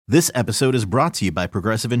This episode is brought to you by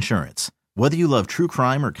Progressive Insurance. Whether you love true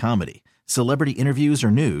crime or comedy, celebrity interviews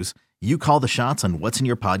or news, you call the shots on what's in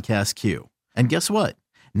your podcast queue. And guess what?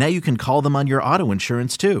 Now you can call them on your auto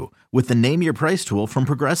insurance too with the Name Your Price tool from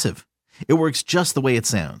Progressive. It works just the way it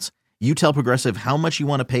sounds. You tell Progressive how much you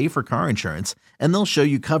want to pay for car insurance, and they'll show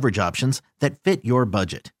you coverage options that fit your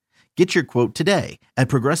budget. Get your quote today at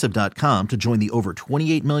Progressive.com to join the over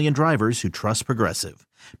 28 million drivers who trust Progressive.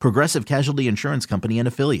 Progressive Casualty Insurance Company and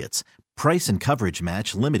Affiliates. Price and coverage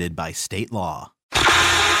match limited by state law.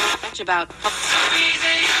 Much about...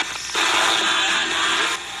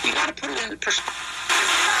 You gotta put it in perspective.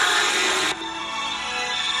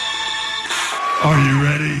 Are you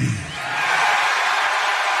ready?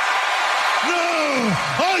 No!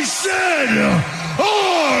 I said,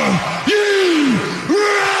 are you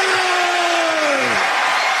ready?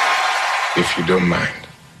 If you don't mind,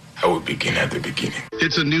 I will begin at the beginning.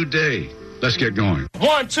 It's a new day. Let's get going.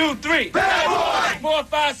 1, 2, 3. Bad boy. 4,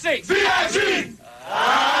 5, 6. VIG!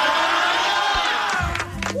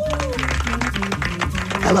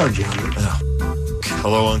 Hello, Johnny.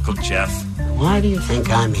 Hello, Uncle Jeff. Why do you think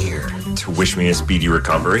I'm here? To wish me a speedy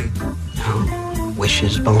recovery? No.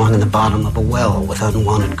 Wishes belong in the bottom of a well with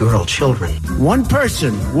unwanted girl children. One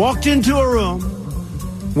person walked into a room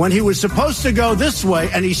when he was supposed to go this way,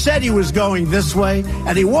 and he said he was going this way,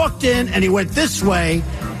 and he walked in and he went this way,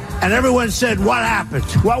 and everyone said, "What happened?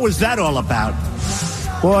 What was that all about?"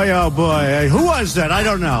 Boy, oh boy. Who was that? I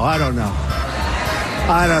don't know. I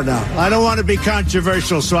don't want to be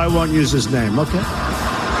controversial, so I won't use his name, okay?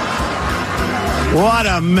 What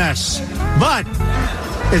a mess. But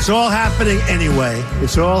it's all happening anyway.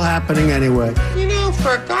 You know,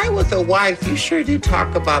 for a guy with a wife, you sure do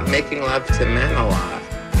talk about making love to men a lot.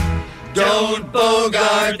 Don't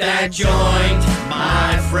bogart that joint,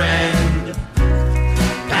 my friend.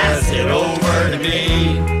 Pass it over to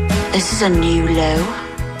me. This is a new low.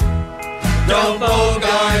 Don't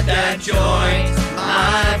bogart that joint,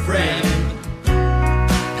 my friend.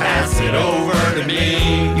 Pass it over to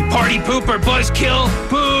me. You party pooper, buzzkill,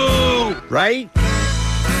 boo! Right?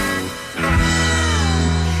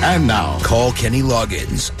 And now, Call Kenny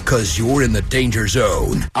Loggins, because you're in the danger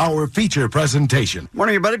zone. our feature presentation.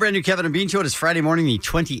 Morning, everybody. Brand new Kevin and Bean Show. It is Friday morning, the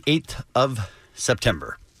 28th of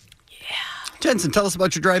September. Yeah. Jensen, tell us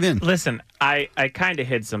about your drive-in. Listen, I kind of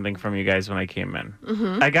hid something from you guys when I came in.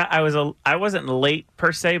 Mm-hmm. I wasn't late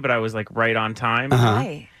per se, but I was like right on time.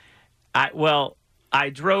 Uh-huh. I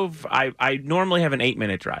drove. I normally have an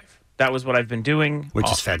 8-minute drive. That was what I've been doing.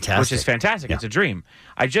 Which is fantastic. Yeah. It's a dream.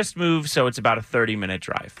 I just moved, so it's about a 30-minute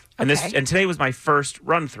drive. And today was my first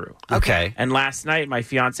run-through. Okay. And last night, my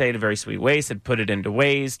fiance, in a very sweet way, said, put it into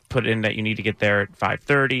Waze, put it in that you need to get there at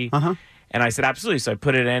 5:30. Uh-huh. And I said, absolutely. So I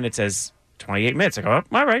put it in. It says 28 minutes. I go,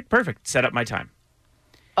 oh, all right, perfect. Set up my time.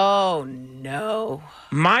 Oh, no.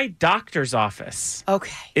 My doctor's office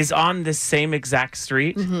is on this same exact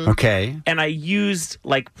street. Mm-hmm. Okay. And I used,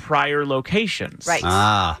 like, prior locations. Right.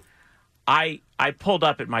 Ah. I pulled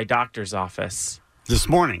up at my doctor's office. This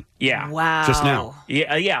morning. Yeah. Wow. Just now.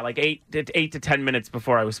 Yeah, like 8 to 10 minutes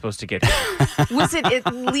before I was supposed to get here. Was it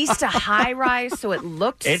at least a high rise so it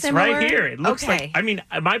looked It's similar? right here. It looks like, I mean,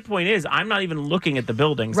 my point is, I'm not even looking at the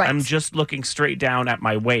buildings. Right. I'm just looking straight down at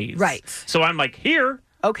my Waze. Right. So I'm like, here.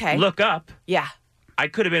 Okay. Look up. Yeah. I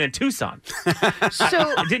could have been in Tucson. So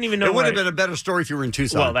I didn't even know. It would have been a better story if you were in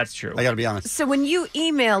Tucson. Well, that's true. I got to be honest. So when you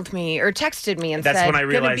emailed me or texted me and That's said when I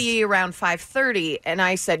going to realized- be around 5:30, and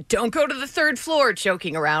I said, don't go to the third floor,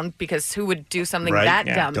 joking around, because who would do something Right. that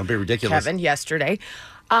Yeah. dumb? Don't be ridiculous. Kevin, yesterday.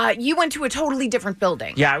 You went to a totally different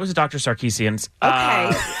building. Yeah, I was at Dr. Sarkeesian's. Okay.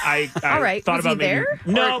 I All right. thought Was about he there?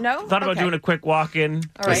 No, Or no? thought about Okay. doing a quick walk-in.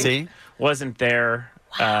 All right. See? Wasn't there.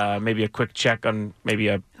 Maybe a quick check on maybe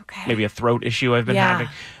a throat issue I've been Yeah. having.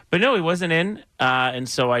 But no, he wasn't in. And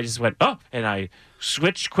so I just went, and I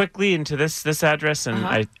switched quickly into this address, and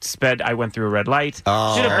I went through a red light.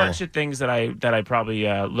 Oh. Did a bunch of things that I probably,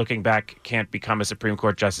 looking back, can't become a Supreme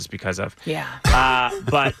Court justice because of. Yeah.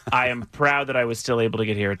 But I am proud that I was still able to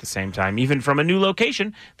get here at the same time, even from a new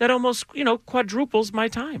location that almost, quadruples my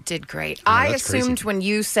time. Did great. I assumed when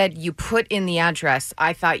you said you put in the address,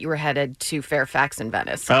 I thought you were headed to Fairfax and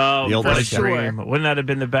Venice. Oh, The old what a West Side. dream. Wouldn't that have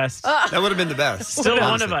been the best? That would have been the best. Still one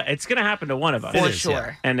Honestly. of us. It's going to happen to one of us. It For is, sure.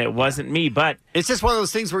 yeah. And it wasn't me, but It's just one of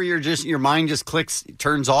those things where your mind just clicks,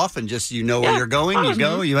 turns off, and just where you're going. You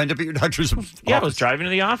go. You end up at your doctor's office. yeah, I was driving to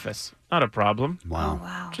the office. Not a problem. Wow.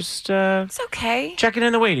 Wow. Just It's okay. checking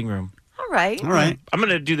in the waiting room. All right. All right. I'm going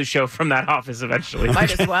to do the show from that office eventually.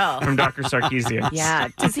 Might as well. From Dr. Sarkeesian. Yeah.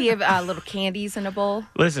 Does he have little candies in a bowl?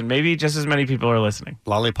 Listen, maybe just as many people are listening.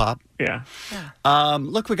 Lollipop. Yeah.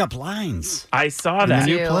 Look, we got blinds. I saw In that.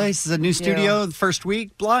 the new place, is a new studio. The first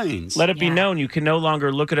week, blinds. Let it be known you can no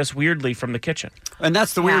longer look at us weirdly from the kitchen. And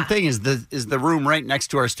that's the weird thing is the room right next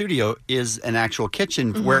to our studio is an actual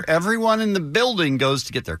kitchen where everyone in the building goes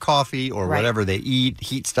to get their coffee or whatever they eat,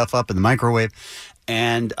 heat stuff up in the microwave.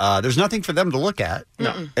 And there's nothing for them to look at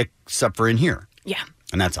except for in here. Yeah.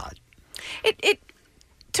 And that's odd. It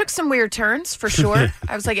took some weird turns for sure.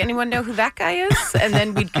 I was like, anyone know who that guy is? And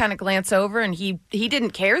then we'd kind of glance over and he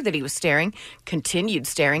didn't care that he was staring, continued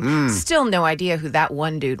staring. Still no idea who that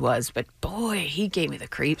one dude was, but boy, he gave me the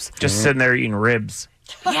creeps. Just sitting there eating ribs.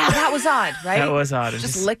 Yeah, that was odd, right? That was odd.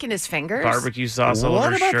 Just licking his fingers. Barbecue sauce all over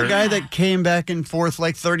What his about shirt. the guy that came back and forth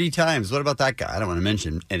like 30 times? What about that guy? I don't want to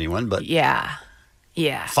mention anyone, but Yeah.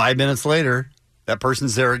 5 minutes later, that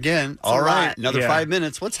person's there again. a All right, lot. another Yeah. 5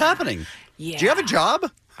 minutes. What's happening? Yeah. Do you have a job?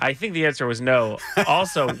 I think the answer was no.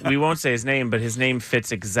 Also, we won't say his name, but his name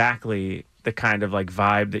fits exactly the kind of like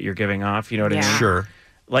vibe that you're giving off. You know what I mean? Sure.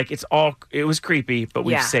 Like it was creepy, but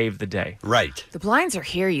we've saved the day. Right. The blinds are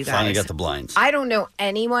here, you guys. Finally got the blinds. I don't know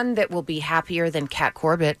anyone that will be happier than Kat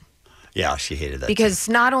Corbett. Yeah, she hated that. Because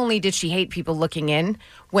not only did she hate people looking in,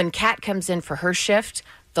 when Kat comes in for her shift,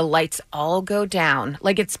 the lights all go down.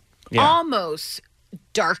 Like it's almost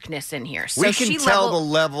darkness in here. So we can tell the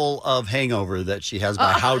level of hangover that she has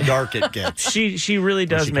by how dark it gets. She really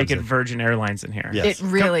does she make comes it Virgin Airlines in here. Yes. It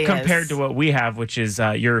really is. Compared to what we have, which is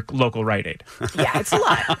your local Rite Aid. Yeah, it's a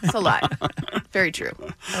lot. It's a lot. Very true.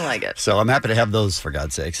 I like it. So I'm happy to have those, for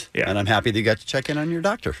God's sakes. Yeah. And I'm happy that you got to check in on your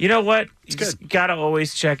doctor. You know what? It's You just gotta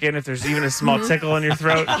always check in if there's even a small tickle in your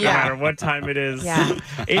throat, no matter what time it is. Yeah.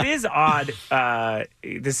 It is odd.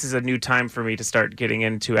 This is a new time for me to start getting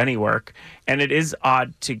into any work, and it is odd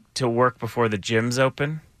to work before the gym's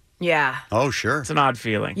open. Yeah. Oh, sure. It's an odd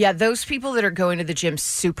feeling. Yeah, those people that are going to the gym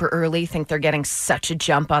super early think they're getting such a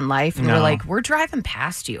jump on life. And we're No. like, we're driving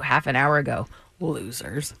past you half an hour ago.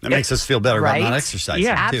 Losers. That makes us feel better about Right? not exercising,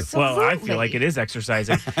 Yeah, too. well, I feel like it is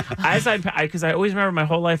exercising. Because I always remember my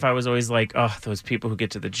whole life, I was always like, oh, those people who get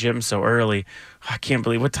to the gym so early, I can't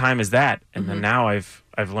believe, what time is that? And then now I've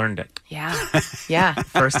learned it Yeah. Yeah.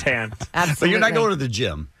 firsthand. Absolutely. But you're not going to the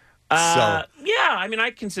gym. Yeah, I mean,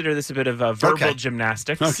 I consider this a bit of verbal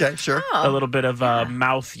gymnastics. Okay, sure. A little bit of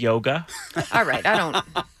mouth yoga. All right.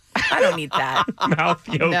 I don't need that. Mouth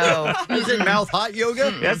yoga. No. Is it mouth hot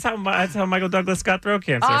yoga? That's how Michael Douglas got throat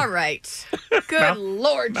cancer. All right. Good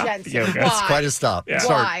Lord, Jensen. yoga. Why? That's quite a stop. Yeah.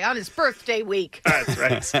 Sorry. Why? On his birthday week. That's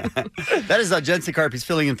right. That is Jensen Karp. He's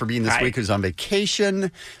filling in for Bean this Hi. week, who's on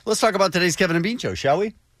vacation. Let's talk about today's Kevin and Bean show, shall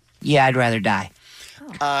we? Yeah, I'd rather die.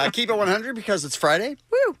 Keep it 100 because it's Friday.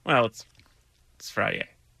 Woo. Well, it's Friday.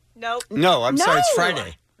 Nope. No, I'm sorry, it's No.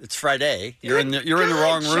 Friday. It's Friday. You're in the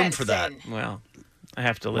wrong room for that. Well, I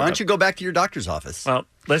have to live Why don't up. you go back to your doctor's office? Well,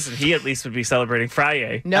 listen, he at least would be celebrating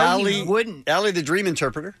Friday. No, you wouldn't. Allie, the dream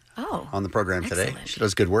interpreter, Oh. on the program today. Excellent. She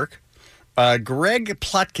does good work. Greg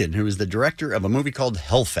Plotkin, who is the director of a movie called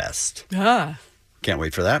Hellfest. Can't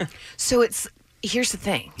wait for that. So here's the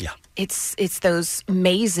thing. Yeah. It's those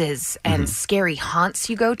mazes and scary haunts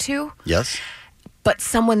you go to, Yes. but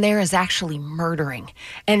someone there is actually murdering,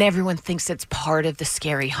 and everyone thinks it's part of the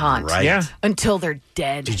scary haunt. Right. Yeah. Until they're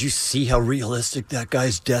dead. Did you see how realistic that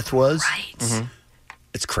guy's death was? Right.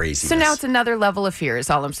 It's crazy. So now it's another level of fear, is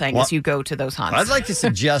all I'm saying, Well, as you go to those haunts. I'd like to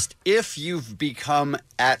suggest if you've become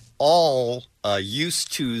at all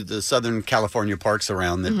used to the Southern California parks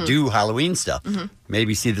around that do Halloween stuff,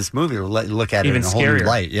 maybe see this movie or look at Even it in a whole new scarier.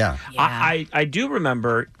 light. Yeah. I do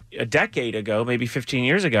remember a decade ago, maybe 15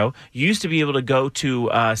 years ago, you used to be able to go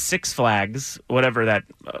to Six Flags, whatever that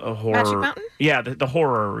horror. Magic Mountain? Yeah, the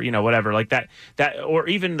horror, whatever, like that, or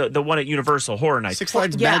even the one at Universal, Horror Nights. Six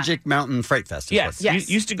Flags Magic Mountain Fright Fest. Is Yes, what-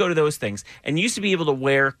 you used to go to those things, and you used to be able to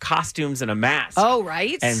wear costumes and a mask. Oh,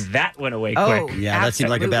 right. And that went away Oh, quick. Yeah, that seemed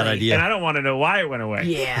like a bad absolutely. idea. And I don't want to know why it went away.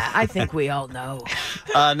 Yeah, I think we all know.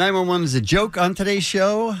 911 is a joke on today's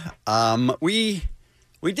show.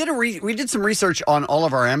 We did some research on all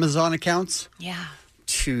of our Amazon accounts Yeah.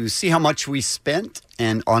 to see how much we spent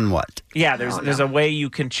and on what. Yeah, there's a way you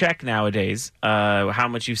can check nowadays how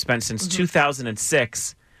much you've spent since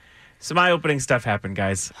 2006. Some eye-opening stuff happened,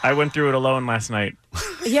 guys. I went through it alone last night.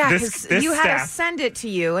 Yeah, This because you had staff- to send it to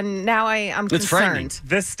you, and now I'm It's frightening. concerned.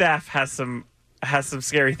 This staff has some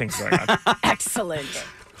scary things going on. Excellent.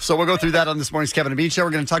 So we'll go through that on this morning's Kevin and Bean show. We're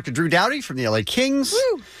going to talk to Drew Dowdy from the LA Kings.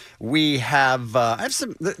 Woo. We have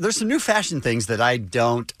there's some new fashion things that I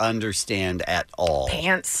don't understand at all.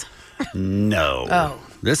 Pants. No. Oh.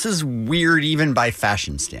 This is weird even by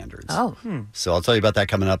fashion standards. Oh. So I'll tell you about that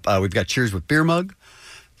coming up. We've got Cheers with Beer Mug.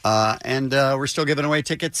 And we're still giving away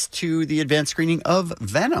tickets to the advanced screening of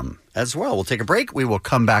Venom as well. We'll take a break. We will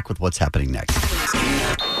come back with what's happening next.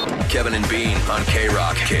 Kevin and Bean on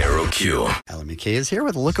K-Rock, KROQ. Ellen McKay is here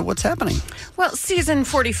with a look at what's happening. Well, season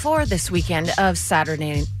 44 this weekend of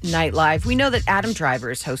Saturday Night Live. We know that Adam Driver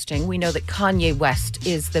is hosting. We know that Kanye West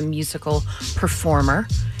is the musical performer.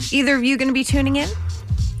 Either of you going to be tuning in?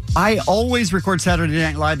 I always record Saturday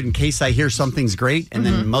Night Live in case I hear something's great, and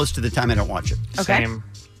then most of the time I don't watch it. Okay. Same.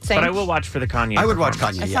 Same. But I will watch for the Kanye. I would watch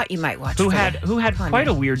performance. Kanye. I yeah. thought you might watch. Who for had Kanye. quite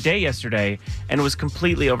a weird day yesterday and was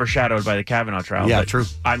completely overshadowed by the Kavanaugh trial. Yeah, But, true.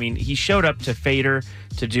 I mean, he showed up to Fader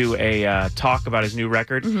to do a talk about his new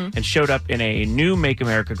record and showed up in a new Make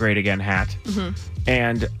America Great Again hat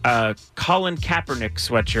and a Colin Kaepernick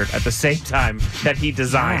sweatshirt at the same time that he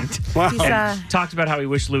designed. Wow. He's, And talked about how he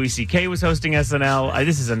wished Louis C.K. was hosting SNL.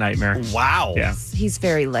 This is a nightmare. Wow. Yeah. He's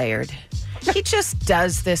very layered. He just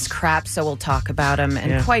does this crap, so we'll talk about him.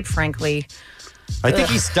 And quite frankly, I think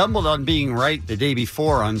he stumbled on being right the day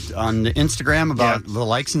before on Instagram about the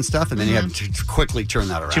likes and stuff, and then he had to quickly turn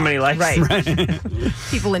that around. Too many likes. right.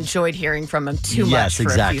 People enjoyed hearing from him too Yes, much for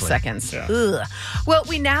exactly. a few seconds. Yeah. Ugh. Well,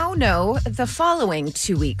 we now know the following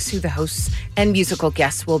 2 weeks who the hosts and musical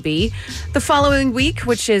guests will be. The following week,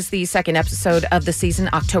 which is the second episode of the season,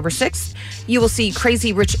 October 6th, you will see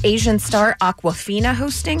Crazy Rich Asian star Aquafina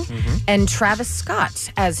hosting and Travis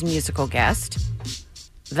Scott as musical guest.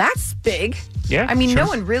 That's big. Yeah, I mean, sure. no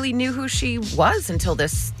one really knew who she was until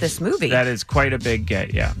this movie. That is quite a big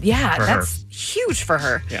get, yeah. Yeah, for that's huge for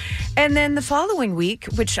her. Yeah. And then the following week,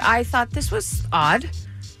 which I thought this was odd,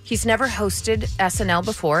 he's never hosted SNL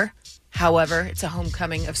before. However, it's a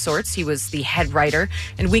homecoming of sorts. He was the head writer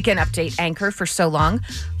and Weekend Update anchor for so long.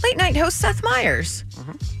 Late night host Seth Meyers.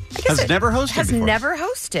 I guess Has never hosted Has before. never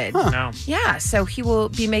hosted. No. Yeah, so he will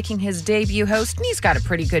be making his debut host, and he's got a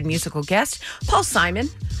pretty good musical guest, Paul Simon,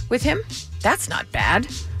 with him. That's not bad.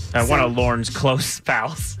 One of Lorne's close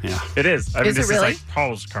pals. Yeah. it is. I Is mean, it this really? is like,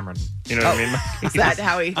 Paul's coming. You know what I mean? Is that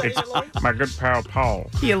how he It's my good pal, Paul.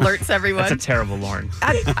 he alerts everyone? That's a terrible Lorne.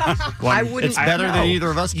 I wouldn't. It's better know. than either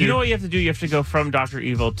of us do. You know what you have to do? You have to go from Dr.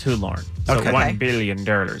 Evil to Lorne. So Okay. $1 billion.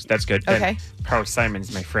 That's good. Okay. Then Paul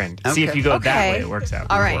Simon's my friend. See if Okay. you go that Okay. way, it works out.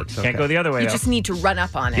 All right. Works. Can't Okay. go the other way. You though. just need to run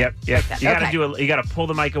up on it. Yep. Like that. You gotta Okay. You gotta pull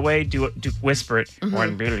the mic away, whisper it,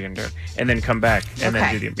 $1 billion, and then come back and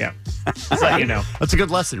Okay. then do the Just let you know. That's a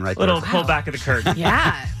good lesson right Little there. pull back of the curtain.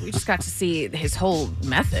 Yeah, we just got to see his whole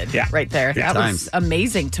method Yeah. right there. Good That times. was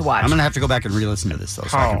amazing to watch. I'm going to have to go back and re-listen to this, though,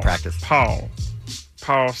 so I can practice.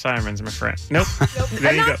 Paul Simon's my friend. Nope.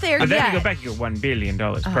 I'm not there But then yet. you go back, you go $1 billion.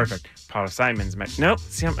 Perfect. Paul Simon's my. Nope.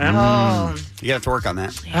 See, Oh, You have to work on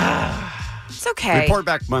that. it's okay. Report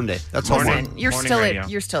back Monday. That's all. Listen, you're Morning still radio.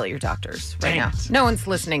 you're still at your doctor's right Dang now. it. No one's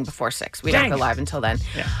listening before 6. We Dang don't go it. live until then.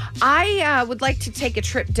 Yeah. I would like to take a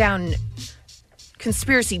trip down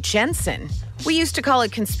Conspiracy Jensen. We used to call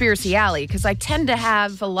it Conspiracy Alley because I tend to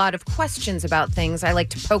have a lot of questions about things. I like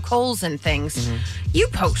to poke holes in things. You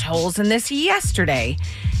poked holes in this yesterday.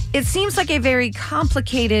 It seems like a very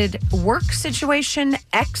complicated work situation,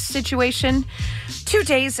 X situation. 2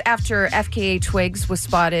 days after FKA Twigs was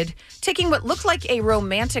spotted taking what looked like a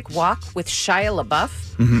romantic walk with Shia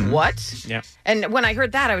LaBeouf. What? Yeah. And when I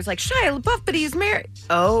heard that, I was like, Shia LaBeouf, but he's married.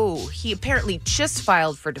 Oh, he apparently just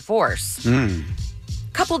filed for divorce.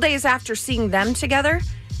 Couple days after seeing them together,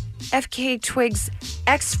 FKA Twigs'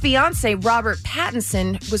 ex-fiance Robert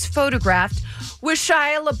Pattinson was photographed with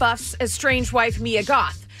Shia LaBeouf's estranged wife Mia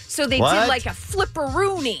Goth. So they What? did like a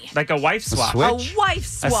flipperoonie, Like a wife swap. switch? a wife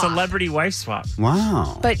A swap. celebrity wife swap.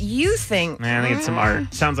 Wow. But you think, Man, I think it's some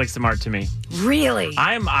art. Sounds like some art to me. really?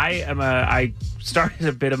 I started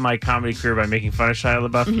a bit of my comedy career by making fun of Shia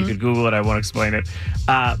LaBeouf. You could Google it. I won't explain it.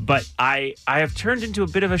 But I have turned into a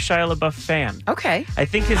bit of a Shia LaBeouf fan. Okay. I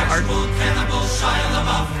think his art.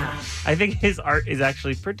 I think his art is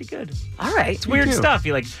actually pretty good. All right. It's weird stuff.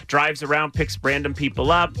 He like drives around, picks random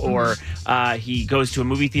people up, or he goes to a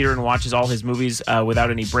movie theater and watches all his movies without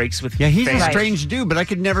any breaks with Yeah, he's fans. a strange dude, but I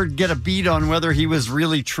could never get a beat on whether he was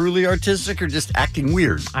really truly artistic or just acting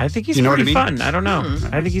weird. I think he's You know what pretty I mean? fun. I don't know.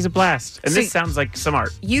 I think he's a blast. And So- this sounds like some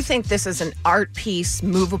art. You think this is an art piece,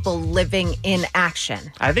 movable living in action?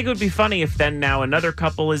 I think it would be funny if then now another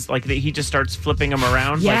couple is like he just starts flipping them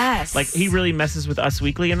around. Yes. Like he really messes with Us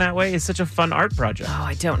Weekly in that way. It's such a fun art project. Oh,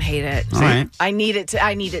 I don't hate it. All right. I need it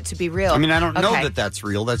to be real. I mean, I don't know Okay. that that's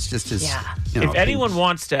real. That's just his. Yeah. You know, If anyone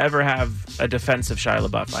wants to ever have a defense of Shia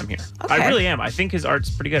LaBeouf, I'm here. Okay. I really am. I think his art's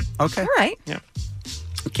pretty good. Okay. All right. Yeah.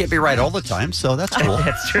 It can't be right all the time, so that's cool.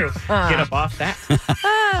 That's true. Get up off that.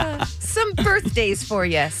 Some birthdays for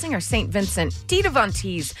you. Singer St. Vincent, Dita Von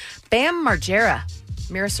Teese, Bam Margera,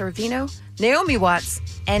 Mira Sorvino, Naomi Watts,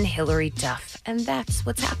 and Hilary Duff. And that's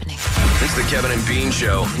what's happening. It's the Kevin and Bean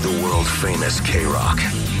Show, the world famous K-Rock.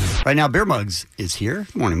 Right now, Beer Mugs is here.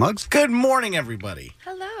 Good morning, Mugs. Good morning, everybody.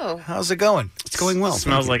 Hello. How's it going? It's going well.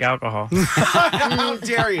 Smells like alcohol. How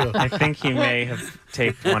dare you? I think he may have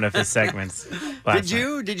taped one of his segments. last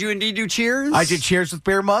night. Did you indeed do Cheers? I did Cheers with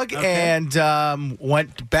Beer Mug and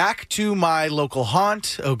went back to my local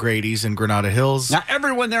haunt, O'Grady's in Granada Hills. Now,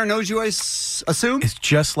 everyone there knows you, I assume? It's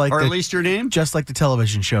just like Or at least your name? Just like the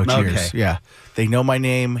television show Cheers. Okay. Yeah. They know my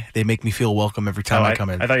name. They make me feel welcome every time I come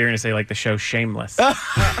in. I thought you were going to say like the show Shameless.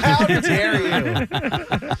 How dare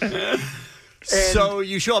you? So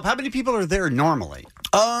you show up. How many people are there normally?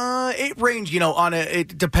 It ranges,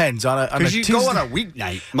 it depends on a Because you Tuesday. go on a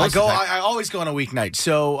weeknight. I always go on a weeknight.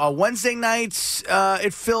 So Wednesday nights,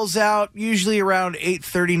 it fills out usually around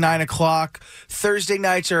 8:30, 9 o'clock. Thursday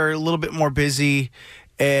nights are a little bit more busy.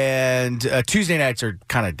 And Tuesday nights are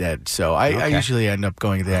kind of dead. So I usually end up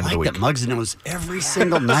going at the end of the week. That Muggs knows every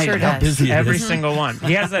single night Sure how does. busy it Every is. single one.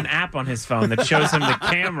 He has an app on his phone that shows him the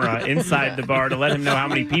camera inside the bar to let him know how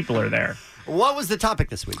many people are there. What was the topic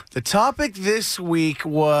this week? The topic this week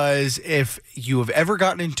was if you have ever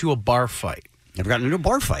gotten into a bar fight. Never gotten into a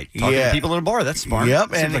bar fight. Talking to people in a bar. That's smart. Yep.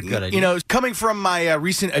 That seems And, like a good idea. coming from my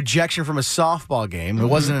recent ejection from a softball game, it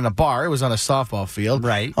wasn't in a bar. It was on a softball field.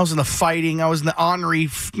 Right. I was in the fighting. I was in the ornery,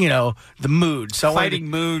 the mood. So Fighting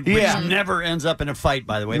mood, which never ends up in a fight,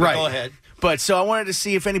 by the way. But Right. go ahead. But so I wanted to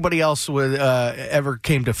see if anybody else would ever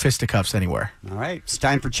came to fisticuffs anywhere. All right. It's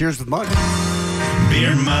time for Cheers with Muggs.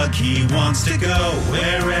 Beer Mug, he wants to go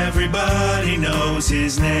where everybody knows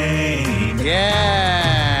his name.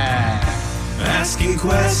 Yeah. Asking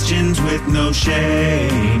questions with no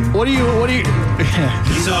shame. What do you?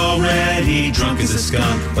 He's already drunk as a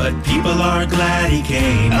skunk, but people are glad he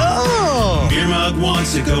came. Oh. Beer Mug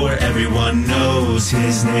wants to go where everyone knows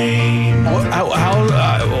his name. Wow.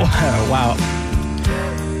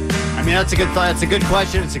 I mean, that's a good thought. That's a good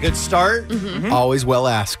question. It's a good start. Mm-hmm. Always well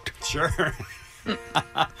asked. Sure.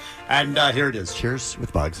 And here it is. Cheers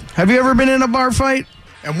with Muggs. Have you ever been in a bar fight?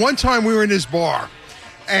 And one time we were in this bar,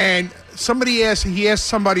 and he asked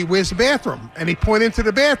somebody, where's the bathroom? And he pointed to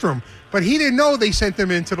the bathroom. But he didn't know they sent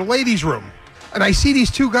him into the ladies' room. And I see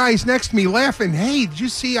these two guys next to me laughing. Hey, did you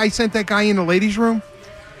see I sent that guy in the ladies' room?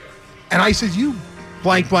 And I said, you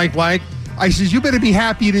blank, blank, blank. I said, you better be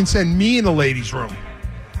happy you didn't send me in the ladies' room.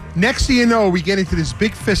 Next thing you know, we get into this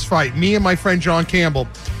big fist fight, me and my friend John Campbell.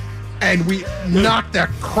 And we knocked the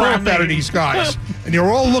crap out of these guys. And they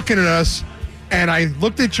were all looking at us. And I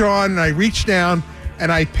looked at John, and I reached down,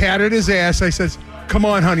 and I patted his ass. I said, come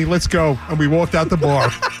on, honey, let's go. And we walked out the bar.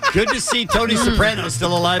 Good to see Tony Soprano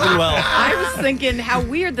still alive and well. I was thinking how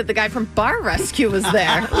weird that the guy from Bar Rescue was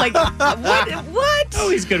there. Like, what? Oh,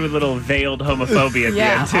 he's good with little veiled homophobia at the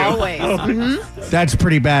end, too. Always. Mm-hmm. That's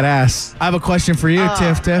pretty badass. I have a question for you,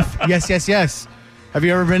 Tiff. Yes. Have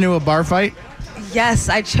you ever been to a bar fight? Yes,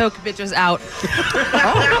 I choke bitches out.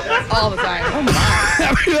 All the time. Oh my.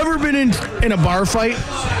 Have you ever been in a bar fight?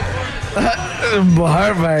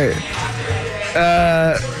 Bar fight?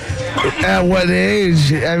 At what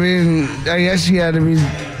age? I mean, I guess you had to be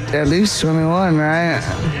at least 21, right?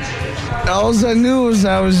 All I knew was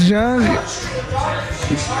I was young.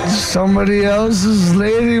 Somebody else's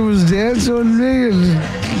lady was dancing with me,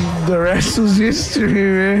 and the rest was history,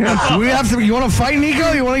 man. You want to fight,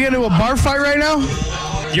 Nico? You want to get into a bar fight right now?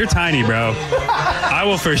 You're tiny, bro. I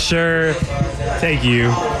will for sure take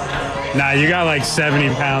you. Nah, you got like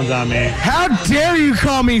 70 pounds on me. How dare you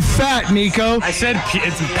call me fat, Nico? I said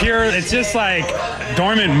it's just like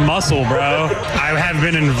dormant muscle, bro. I have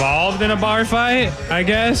been involved in a bar fight, I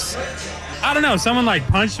guess. I don't know, someone like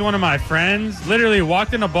punched one of my friends, literally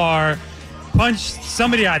walked in a bar, punched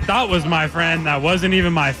somebody I thought was my friend that wasn't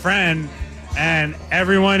even my friend, and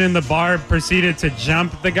everyone in the bar proceeded to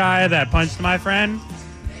jump the guy that punched my friend,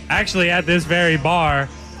 actually at this very bar.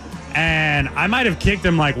 And I might have kicked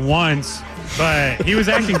him like once, but he was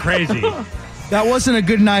acting crazy. That wasn't a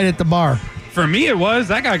good night at the bar. For me, it was.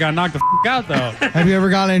 That guy got knocked the out, though. Have you ever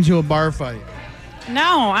gotten into a bar fight?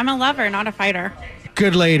 No, I'm a lover, not a fighter.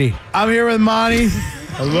 Good lady. I'm here with Monty.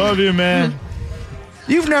 I love you, man.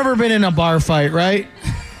 You've never been in a bar fight, right?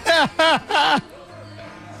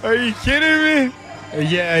 Are you kidding me?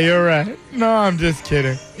 Yeah, you're right. No, I'm just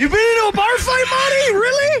kidding. You've been into a bar fight, Monty?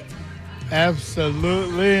 Really?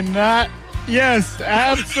 Absolutely not. Yes,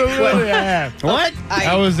 absolutely I have. What?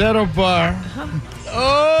 I was at a bar.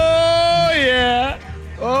 Oh, yeah.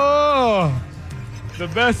 Oh. the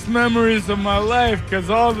best memories of my life because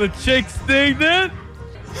all the chicks digged it.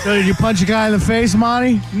 So did you punch a guy in the face,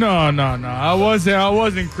 Monty? No. I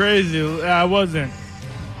wasn't crazy. I wasn't.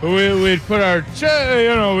 We'd put our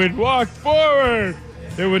we'd walk forward.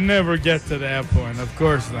 It would never get to that point. Of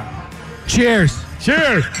course not. Cheers.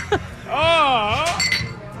 Cheers.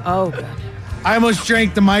 Oh, God. I almost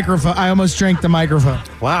drank the microphone.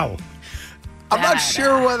 Wow. I'm not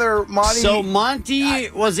sure whether Monty... So Monty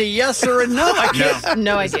was a yes or a no? I guess.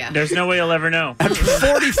 No idea. There's no way you'll ever know. After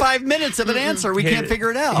 45 minutes of an answer, we can't figure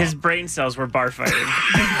it out. His brain cells were bar fighting.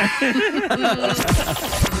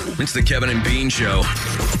 It's the Kevin and Bean Show.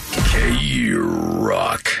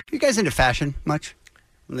 K-Rock. You guys into fashion much?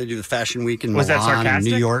 When they do the fashion week in Was that Milan and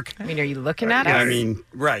sarcastic? New York? I mean, are you looking at it? I mean,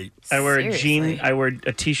 right. I wear Seriously.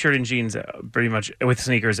 a t-shirt and jeans pretty much with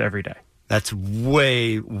sneakers every day. That's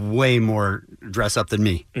way, way more dress up than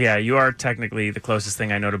me. Yeah, you are technically the closest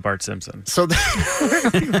thing I know to Bart Simpson. So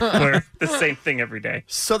we're the same thing every day.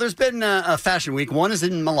 So there's been a fashion week. One is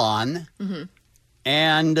in Milan. Mm-hmm.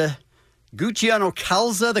 And Gucciano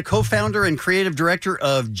Calza, the co-founder and creative director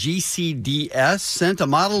of GCDS, sent a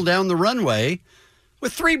model down the runway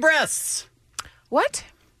with 3 breasts. What?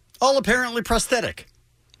 All apparently prosthetic.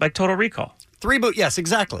 Like Total Recall. 3 boots. Yes,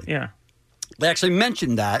 exactly. Yeah. They actually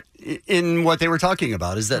mentioned that in what they were talking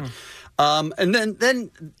about, is that, and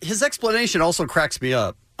then his explanation also cracks me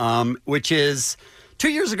up, which is 2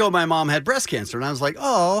 years ago, my mom had breast cancer, and I was like,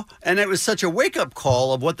 oh, and it was such a wake-up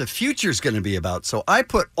call of what the future's going to be about. So I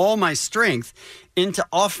put all my strength into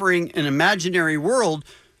offering an imaginary world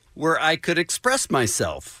where I could express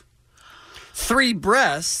myself. 3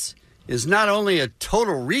 breasts is not only a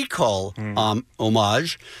Total Recall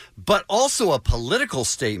homage, but also a political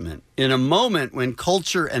statement. In a moment when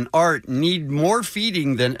culture and art need more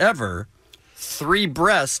feeding than ever, 3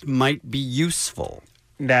 breasts might be useful.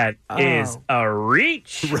 That is a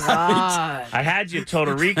reach. Right. I had you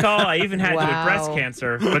Total Recall. I even had you with breast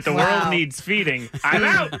cancer, but the world needs feeding. I'm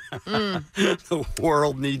out. The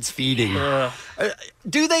world needs feeding.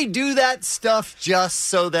 Do they do that stuff just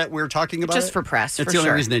so that we're talking about Just it? for press, That's for the only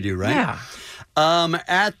sure. reason they do, right? Yeah.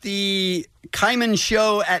 At the Kaiman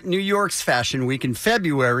Show at New York's Fashion Week in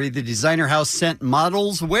February, the designer house sent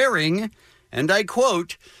models wearing, and I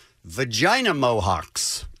quote, vagina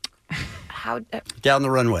mohawks How down the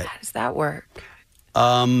runway. does that work?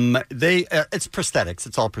 It's prosthetics.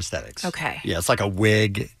 It's all prosthetics. Okay. Yeah, it's like a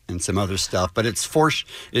wig and some other stuff, but it's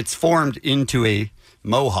formed into a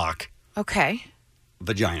mohawk Okay.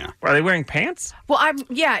 vagina. Are they wearing pants? Well,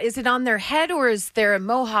 is it on their head or is there a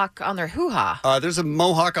mohawk on their hoo-ha? There's a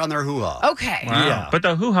mohawk on their hoo-ha. Okay. Wow. Yeah. But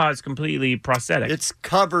the hoo-ha is completely prosthetic. It's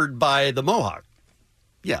covered by the mohawk.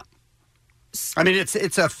 Yeah. I mean,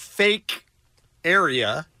 it's a fake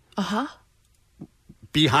area Uh-huh.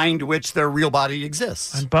 behind which their real body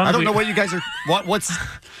exists. I'm bummed I don't we- know what you guys are... What's...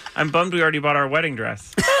 I'm bummed we already bought our wedding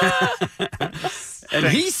dress. And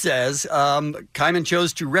he says Kaiman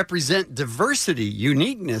chose to represent diversity,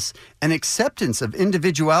 uniqueness, and acceptance of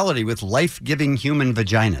individuality with life-giving human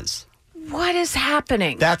vaginas. What is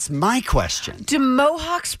happening? That's my question. Do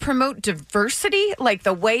mohawks promote diversity? Like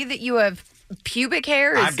the way that you have pubic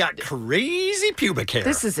hair? I've got crazy pubic hair.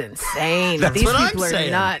 This is insane. That's These what people I'm are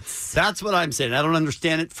saying. nuts. That's what I'm saying. I don't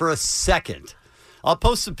understand it for a second. I'll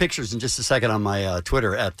post some pictures in just a second on my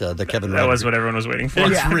Twitter at the Kevin. That was what everyone was waiting for.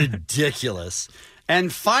 It's ridiculous.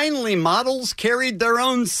 And finally, models carried their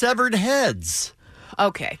own severed heads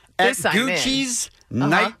Okay. at This I'm in. Gucci's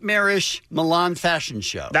nightmarish Milan fashion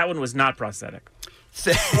show. That one was not prosthetic.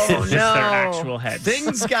 Oh, Just their actual heads.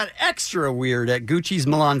 Things got extra weird at Gucci's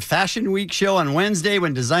Milan Fashion Week show on Wednesday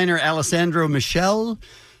when designer Alessandro Michele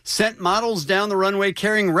sent models down the runway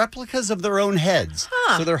carrying replicas of their own heads.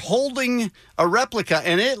 So they're holding a replica,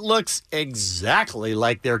 and it looks exactly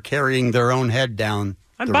like they're carrying their own head down.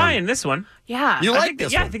 I'm the buying runway. this one. Yeah. You I like think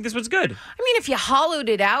this Yeah, one? I think this one's good. I mean, if you hollowed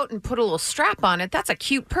it out and put a little strap on it, that's a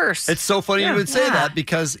cute purse. It's so funny Yeah. you would say Yeah. that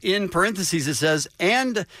because in parentheses it says,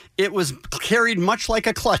 and it was carried much like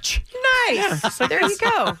a clutch. nice. There you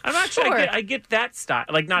go. I'm actually, Sure. I get that style.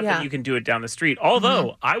 Like, not Yeah. that you can do it down the street.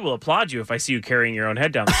 Although I will applaud you if I see you carrying your own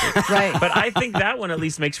head down the street. Right. But I think that one at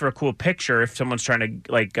least makes for a cool picture if someone's trying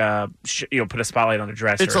to like, put a spotlight on a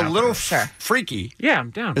dress. It's or a an little outfit. freaky. Yeah, I'm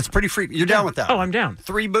down. It's pretty freaky. You're down with that? Oh, I'm down.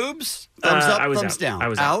 3 boobs? Thumbs up, I was thumbs out. down. I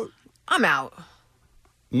was out. I'm out.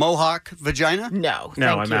 Mohawk vagina? No,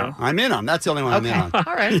 No, thank I'm you. out. I'm in on. That's the only one I'm in on.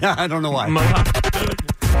 All right. Yeah, I don't know why. Mohawk.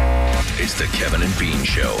 It's the Kevin and Bean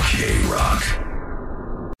Show. K-Rock.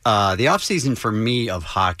 The off season for me of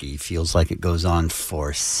hockey feels like it goes on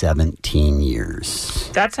for 17 years.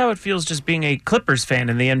 That's how it feels just being a Clippers fan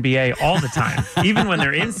in the NBA all the time. Even when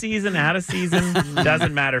they're in season, out of season,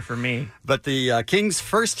 doesn't matter for me. But the Kings'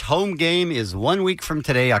 first home game is 1 week from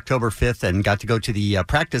today, October 5th, and got to go to the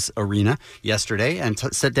practice arena yesterday and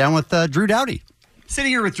sit down with Drew Doughty.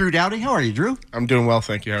 Sitting here with Drew Doughty. How are you, Drew? I'm doing well,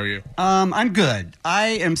 thank you. How are you? I'm good. I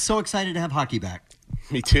am so excited to have hockey back.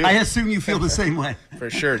 Me too. I assume you feel the same way. For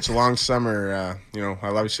sure. It's a long summer. I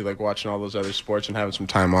obviously like watching all those other sports and having some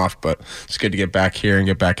time off, but it's good to get back here and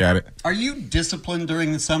get back at it. Are you disciplined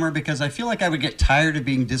during the summer? Because I feel like I would get tired of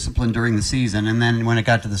being disciplined during the season, and then when it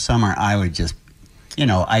got to the summer, I would just,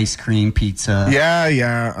 ice cream, pizza. Yeah.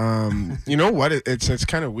 You know what? It's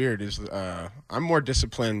kind of weird. I'm more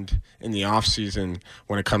disciplined in the off season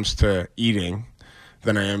when it comes to eating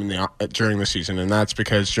than I am during the season, and that's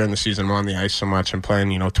because during the season I'm on the ice so much. I'm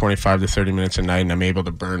playing 25 to 30 minutes a night, and I'm able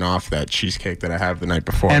to burn off that cheesecake that I have the night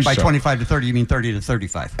before. And by 25 to 30, you mean 30 to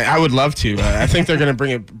 35? I would love to. I think they're going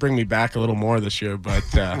to bring me back a little more this year, but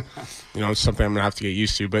it's something I'm going to have to get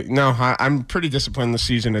used to. But no, I'm pretty disciplined this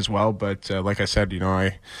season as well. But like I said,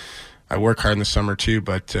 I work hard in the summer too,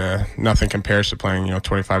 but nothing compares to playing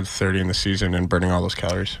 25 to 30 in the season and burning all those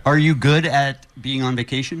calories. Are you good at being on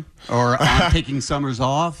vacation or taking summers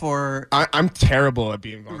off? Or I'm terrible at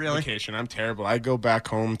being on vacation. I'm terrible. I go back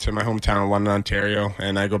home to my hometown of London, Ontario,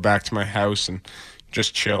 and I go back to my house and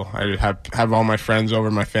just chill. I have all my friends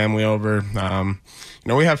over, my family over.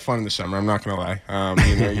 We have fun in the summer. I'm not gonna lie.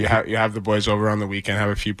 You have the boys over on the weekend, have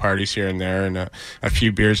a few parties here and there, and a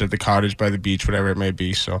few beers at the cottage by the beach, whatever it may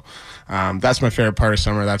be. So that's my favorite part of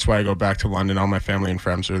summer. That's why I go back to London. All my family and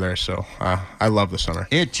friends are there. So I love the summer.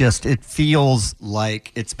 It feels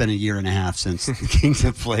like it's been a year and a half since the Kings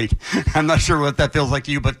have played. I'm not sure what that feels like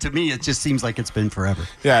to you, but to me, it just seems like it's been forever.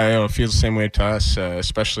 Yeah, it feels the same way to us,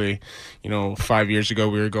 especially 5 years ago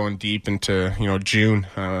we were going deep into June,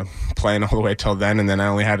 playing all the way till then, and then I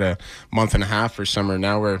only had a month and a half for summer.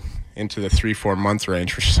 Now we're into the 3-4 month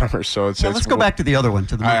range for summer. So let's go back to the other one,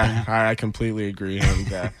 to the month and a half. I completely agree,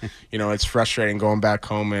 and it's frustrating going back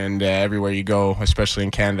home, and everywhere you go, especially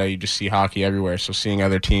in Canada, you just see hockey everywhere. So seeing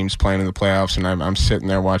other teams playing in the playoffs, and I'm sitting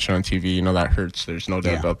there watching on TV, that hurts. There's no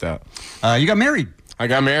doubt about that. You got married. I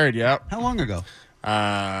got married. Yeah. How long ago?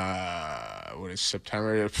 What is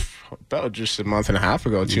September? About just a month and a half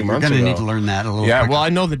ago, 2 months ago. You're going to need to learn that a little Yeah, quicker. well, I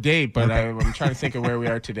know the date, but I'm trying to think of where we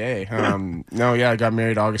are today. I got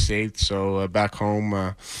married August 8th, so back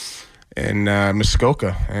home in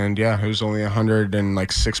Muskoka. And, it was only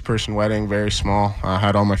 106-person wedding, very small. I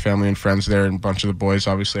had all my family and friends there, and a bunch of the boys,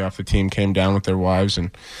 obviously, off the team came down with their wives,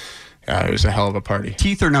 and it was a hell of a party.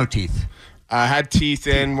 Teeth or no teeth? I had teeth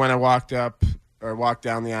in when I walked down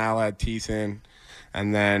the aisle, I had teeth in.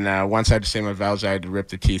 And then once I had to say my vows, I had to rip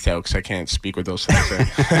the teeth out because I can't speak with those things.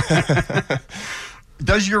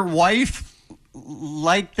 Does your wife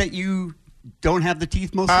like that you don't have the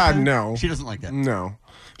teeth most of the time? No. She doesn't like that? No.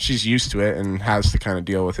 She's used to it and has to kind of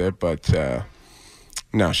deal with it, but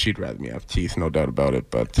no, she'd rather me have teeth, no doubt about it.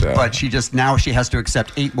 But she has to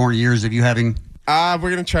accept 8 more years of you having... We're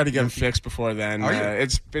going to try to get them fixed before then. Are you?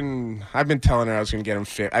 I've been telling her I was going to get them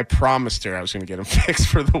fixed. I promised her I was going to get them fixed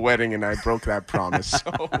for the wedding, and I broke that promise.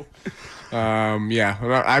 So, I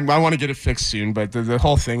want to get it fixed soon. But the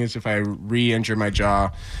whole thing is if I re-injure my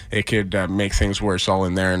jaw, it could make things worse all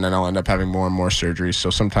in there, and then I'll end up having more and more surgeries. So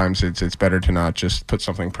sometimes it's better to not just put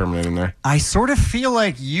something permanent in there. I sort of feel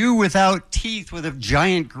like you without teeth with a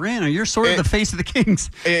giant grin, or you're sort of the face of the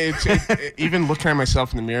Kings. Even looking at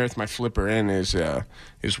myself in the mirror with my flipper in is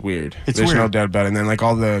weird. There's no doubt about it. And then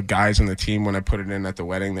all the guys on the team, when I put it in at the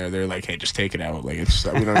wedding they're like, hey, just take it out. We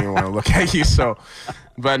don't even want to look at you. So,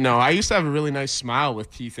 but no, I used to have a really nice smile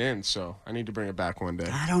with teeth in, so I need to bring it back one day.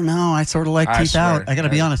 I don't know. I sort of like teeth out. I got to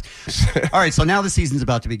be honest. All right, so now the season's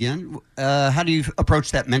about to begin. How do you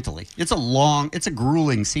approach that mentally? It's a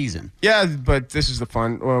grueling season. Yeah, but this is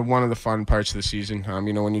one of the fun parts of the season.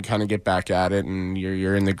 When you kind of get back at it and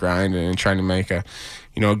you're in the grind and trying to make a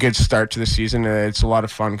good start to the season. It's a lot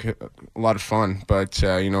of fun. But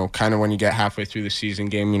kind of when you get halfway through the season,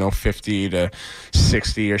 game 50 to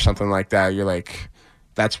 60 or something like that, you're like,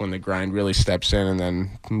 that's when the grind really steps in, and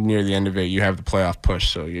then near the end of it, you have the playoff push,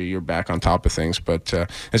 so you're back on top of things. But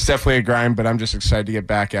it's definitely a grind, but I'm just excited to get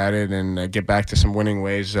back at it and get back to some winning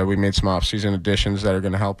ways. We made some off-season additions that are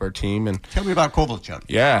going to help our team. And tell me about Kovalchuk.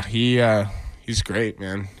 Yeah, he's great,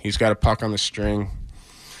 man. He's got a puck on the string.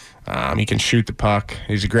 He can shoot the puck.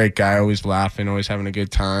 He's a great guy, always laughing, always having a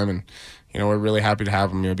good time, and we're really happy to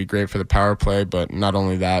have him. He'll be great for the power play, but not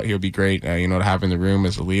only that, he'll be great, to have in the room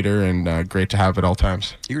as a leader, and great to have at all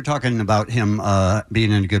times. You were talking about him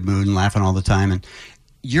being in a good mood and laughing all the time, and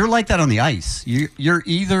you're like that on the ice. You're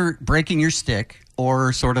either breaking your stick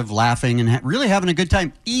or sort of laughing and really having a good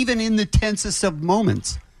time, even in the tensest of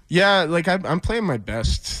moments. Yeah, like I'm playing my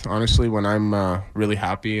best, honestly, when I'm really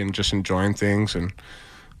happy and just enjoying things and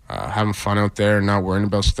having fun out there and not worrying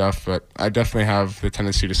about stuff. But I definitely have the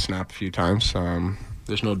tendency to snap a few times.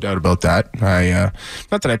 There's no doubt about that.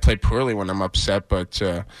 Not that I play poorly when I'm upset, but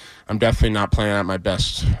I'm definitely not playing at my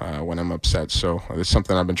best when I'm upset. So it's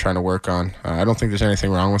something I've been trying to work on. I don't think there's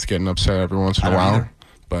anything wrong with getting upset every once in a while. Either.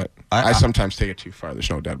 But I sometimes take it too far. There's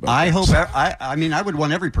no doubt about that. I would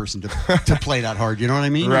want every person to play that hard. You know what I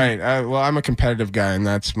mean? Right. Well, I'm a competitive guy, and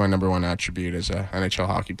that's my number one attribute as a NHL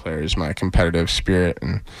hockey player is my competitive spirit.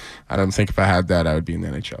 And I don't think if I had that, I would be in the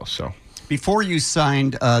NHL. So before you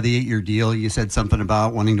signed the 8-year deal, you said something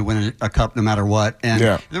about wanting to win a cup no matter what. And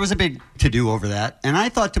there was a big to-do over that. And I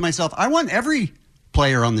thought to myself, I want every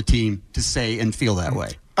player on the team to say and feel that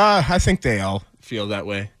way. I think they all feel that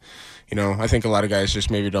way. I think a lot of guys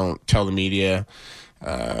just maybe don't tell the media,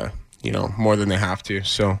 more than they have to.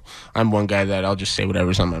 So I'm one guy that I'll just say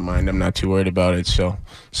whatever's on my mind. I'm not too worried about it. So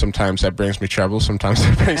sometimes that brings me trouble. Sometimes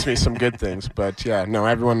that brings me some good things. But,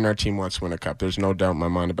 everyone in our team wants to win a cup. There's no doubt in my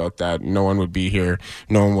mind about that. No one would be here.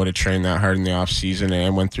 No one would have trained that hard in the offseason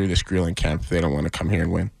and went through this grueling camp if they don't want to come here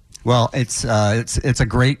and win. Well, it's a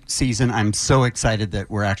great season. I'm so excited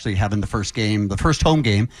that we're actually having the first game. The first home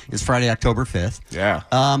game is Friday, October 5th. Yeah.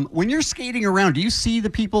 When you're skating around, do you see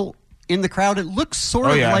the people in the crowd? It looks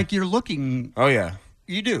sort of like you're looking. Oh, yeah.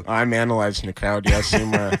 You do? I'm analyzing the crowd. Yeah,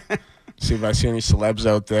 see if I see any celebs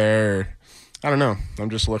out there. I don't know.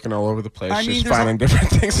 I'm just looking all over the place, just finding different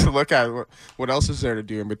things to look at. What else is there to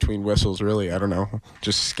do in between whistles, really? I don't know.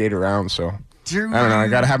 Just skate around, so. I don't know. I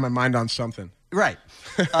got to have my mind on something. Right.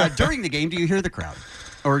 During the game, do you hear the crowd,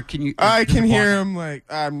 or can you? I can hear them.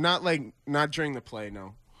 Not during the play,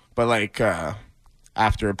 no, but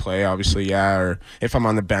after a play, obviously, yeah. Or if I'm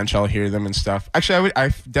on the bench, I'll hear them and stuff. Actually,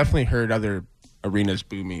 I've definitely heard other arenas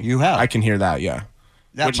boo me. You have? I can hear that, yeah.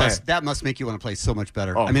 That must make you want to play so much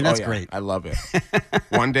better. That's great. I love it.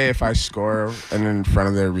 One day, if I score and in front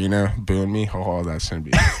of the arena booing me, that's gonna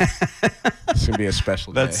be a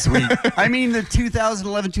special day. That's sweet. The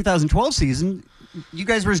 2011-2012 season, you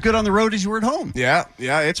guys were as good on the road as you were at home. Yeah,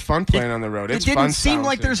 it's fun playing on the road. It didn't seem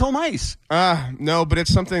like there's home ice. No, but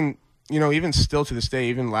it's something, even still to this day,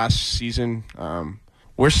 even last season,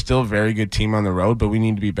 we're still a very good team on the road, but we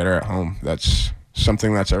need to be better at home. That's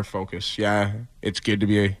something that's our focus. Yeah, it's good to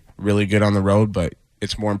be really good on the road, but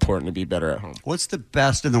it's more important to be better at home. What's the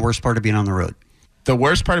best and the worst part of being on the road? The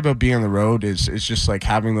worst part about being on the road is just like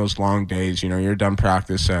having those long days. You're done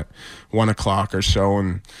practice at 1 o'clock or so,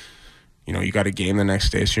 and you got a game the next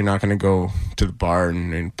day, so you're not going to go to the bar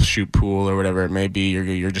and shoot pool or whatever it may be.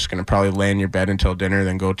 You're just going to probably lay in your bed until dinner,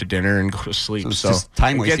 then go to dinner and go to sleep. So it's just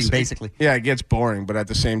time wasting, basically. Yeah, it gets boring, but at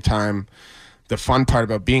the same time, the fun part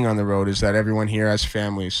about being on the road is that everyone here has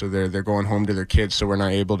families, so they're going home to their kids, so we're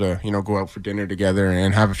not able to go out for dinner together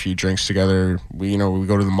and have a few drinks together. We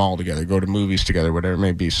go to the mall together, go to movies together, whatever it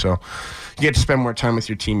may be. So you get to spend more time with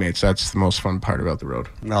your teammates. That's the most fun part about the road.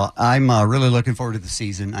 Well, I'm really looking forward to the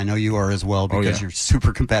season. I know you are as well because you're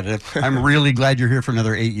super competitive. I'm really glad you're here for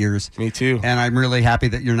another 8 years. Me too. And I'm really happy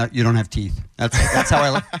that you don't have teeth. That's how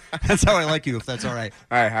I like you. If that's all right.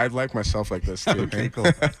 All right, I'd like myself like this too. Okay, cool.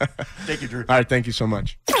 Thank you, Drew. All right, thank you so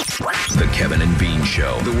much. The Kevin and Bean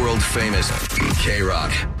Show, the world famous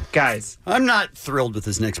K-Rock. Guys, I'm not thrilled with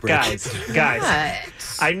this next break.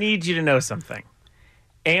 Guys, I need you to know something.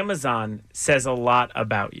 Amazon says a lot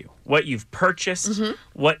about you. What you've purchased,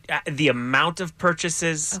 what the amount of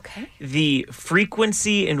purchases, the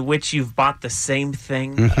frequency in which you've bought the same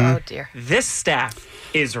thing. Oh, dear. This staff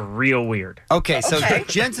is real weird. Okay, so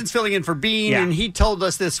Jensen's filling in for Bean, and he told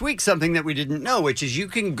us this week something that we didn't know, which is you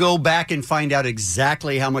can go back and find out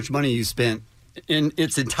exactly how much money you spent in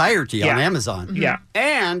its entirety on Amazon. Yeah.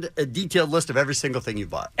 And a detailed list of every single thing you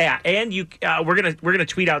bought. Yeah, and you we're gonna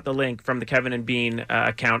tweet out the link from the Kevin and Bean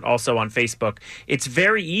account also on Facebook. It's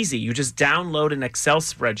very easy. You just download an Excel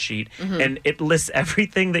spreadsheet and it lists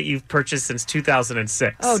everything that you've purchased since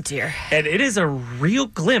 2006. Oh dear. And it is a real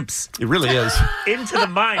glimpse. It really is. Into the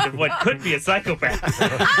mind of what could be a psychopath.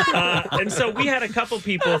 And so we had a couple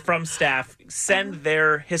people from staff send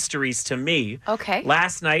their histories to me. Okay.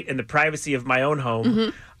 Last night in the privacy of my own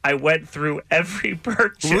home. I went through every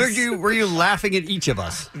purchase. Were you laughing at each of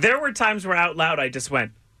us? There were times where out loud I just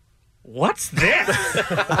went, "What's this?"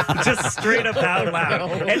 Just straight up out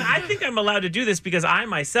loud. And I think I'm allowed to do this because I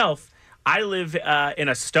myself, I live in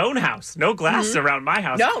a stone house, no glass around my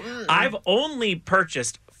house. No. I've only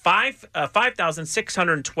purchased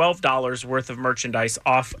 $5,612 worth of merchandise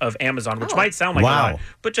off of Amazon, which might sound like a lot,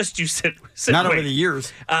 but just you sit Not wait. over the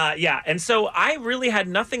years. Yeah, and so I really had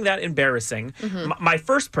nothing that embarrassing. My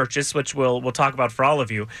first purchase, which we'll talk about for all of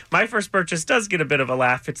you, my first purchase does get a bit of a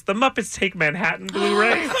laugh. It's the Muppets Take Manhattan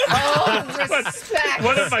Blu-ray. Respect.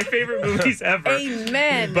 One of my favorite movies ever.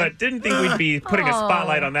 Amen. But didn't think we'd be putting a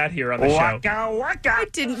spotlight on that here on the show. I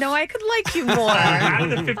didn't know I could like you more. Out of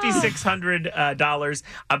the $5,600,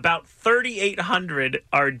 about 3,800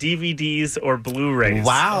 are DVDs or Blu-rays.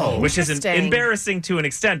 Wow. Which is Interesting. embarrassing to an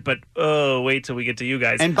extent, but wait till we get to you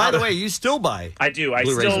guys. And by the way, you still buy. I do. I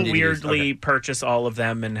Blu-rays still and DVDs. weirdly purchase all of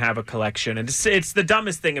them and have a collection. And it's the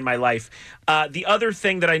dumbest thing in my life. The other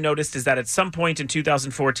thing that I noticed is that at some point in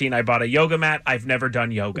 2014, I bought a yoga mat. I've never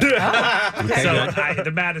done yoga.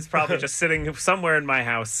 The mat is probably just sitting somewhere in my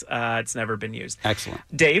house. It's never been used. Excellent.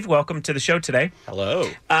 Dave, welcome to the show today. Hello.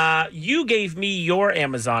 You gave me your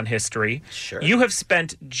Amazon history. Sure. You have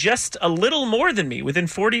spent just a little more than me. Within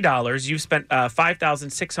 $40, you've spent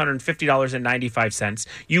 $5,650.95.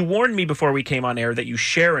 You warned me before we came on air that you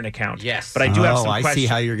share an account. Yes. But I do have some I questions. see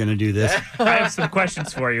how you're going to do this. I have some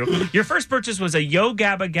questions for you. Your first purchase was a Yo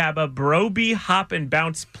Gabba Gabba Broby Hop and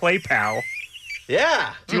Bounce Play Pal.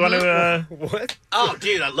 Yeah. Do you want to... What? Oh,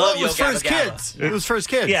 dude, I love It was Yo for his Gabba Gabba. kids. It was for his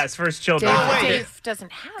kids. Yeah, it's for his children. Dave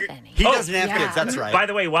doesn't have any. He doesn't have kids. That's right. By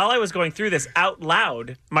the way, while I was going through this out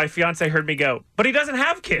loud, my fiance heard me go, but he doesn't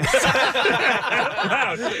have kids.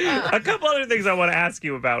 Out loud. A couple other things I want to ask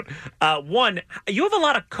you about. One, you have a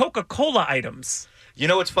lot of Coca-Cola items. You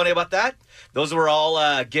know what's funny about that? Those were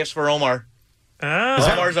all gifts for Omar.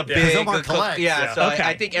 Oh. Omar's a big Omar collects. so Okay.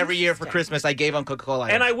 I think every year for Christmas I gave him Coca-Cola.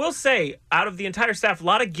 And I will say, out of the entire staff, a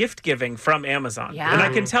lot of gift giving from Amazon. Yeah. And I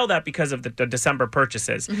can tell that because of the December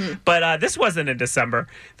purchases. But this wasn't in December.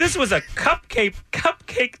 This was a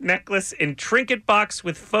cupcake necklace in trinket box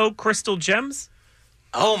with faux crystal gems.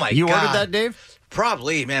 Oh my You god! ordered that, Dave?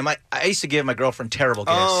 Probably, man. I used to give my girlfriend terrible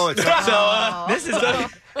gifts. Oh, it's This is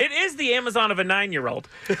it is the Amazon of a 9-year-old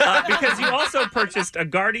because you also purchased a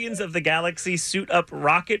Guardians of the Galaxy suit-up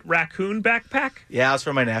rocket raccoon backpack. Yeah, it's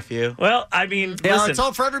for my nephew. Well, I mean, Yeah, listen, it's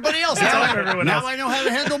all for everybody else. It's all for everyone now else. I know how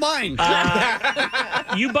to handle mine.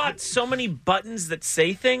 you bought so many buttons that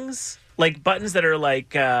say things, like buttons that are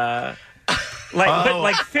like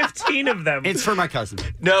 15 of them. It's for my cousin.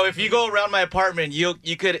 No, if you go around my apartment, you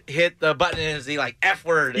could hit the button and it's the like F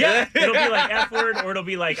word. Yeah, it'll be like F word, or it'll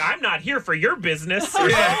be like, I'm not here for your business. Or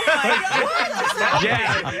yeah.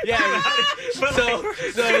 But So- like,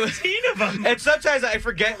 so- 15 of them. And sometimes I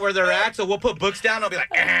forget where they're at, so we'll put books down. I'll be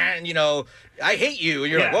like, and I hate you.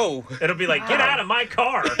 And you're like, whoa. It'll be like, get out of my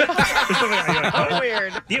car. So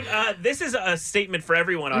weird. This is a statement for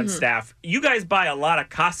everyone on staff. You guys buy a lot of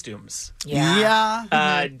costumes.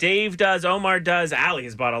 Yeah. Dave does, Omar does, Allie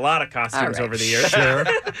has bought a lot of costumes over the years. Sure.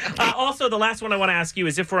 Also, the last one I want to ask you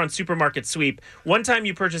is if we're on Supermarket Sweep, one time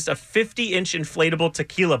you purchased a 50-inch inflatable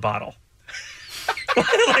tequila bottle.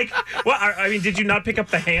 Did you not pick up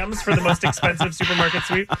the hams for the most expensive Supermarket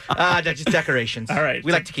Sweep? They're just decorations. All right.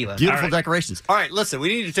 We like tequila. Beautiful decorations. All right, listen, we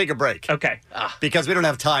need to take a break. Okay. Because we don't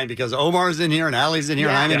have time, because Omar's in here and Allie's in here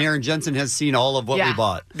and I'm in here and Jensen has seen all of what we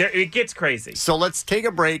bought. It gets crazy. So let's take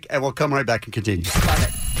a break and we'll come right back and continue.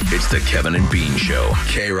 It's the Kevin and Bean Show.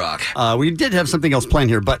 K-Rock. We did have something else planned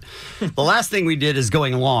here, but the last thing we did is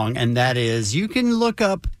going along, and that is you can look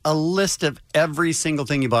up a list of every single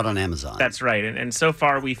thing you bought on Amazon. That's right. And so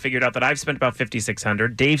far, we figured out that I've spent about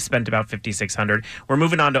 $5,600. Dave spent about $5,600. We're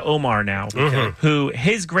moving on to Omar now, who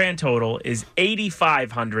his grand total is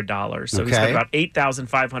 $8,500. So he spent about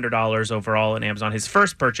 $8,500 overall on Amazon. His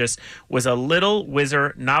first purchase was a Little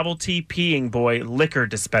Whizzer Novelty Peeing Boy liquor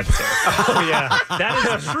dispenser. Oh, yeah.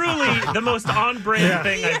 That is truly the most on-brand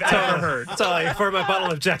thing I've ever heard. So for my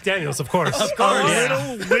bottle of Jack Daniels, of course.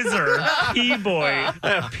 Little Whizzer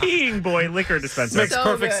Peeing Boy liquor dispenser. Makes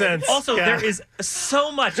perfect sense. Also, there is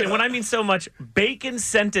so much, and when I mean so much,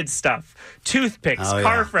 bacon-scented stuff, toothpicks,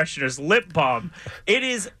 car fresheners, lip balm. It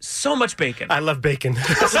is so much bacon. I love bacon.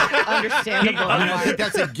 Understandable. I think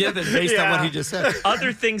that's a given based on what he just said.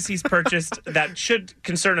 Other things he's purchased that should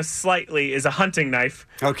concern us slightly is a hunting knife.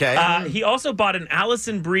 Okay. He also bought an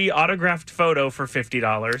Alison Brie autographed photo for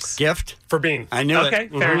 $50. Gift? For Bean. I knew it. Okay,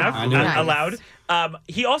 fair enough. I knew it. Allowed.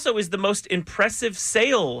 He also is the most impressive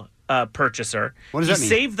sale purchaser. What does he that mean?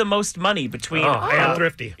 saved the most money between. and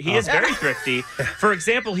thrifty. He is very thrifty. For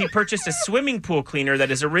example, he purchased a swimming pool cleaner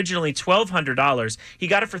that is originally $1,200. He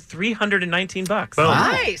got it for $319. Boom.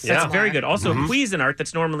 Nice. That's Yeah. very good. Also, Cuisinart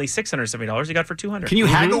that's normally $670. He got it for $200. Can you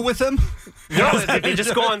haggle with them? No, they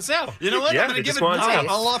just go on sale. You know what? Yeah, I'm going to they give just it. go on sale.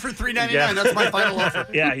 I'll offer $3.99. Yeah. That's my final offer.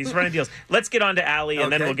 Yeah, he's running deals. Let's get on to Allie,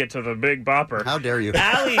 and then Okay. we'll get to the big bopper. How dare you?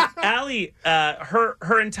 Allie,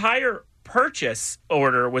 her entire purchase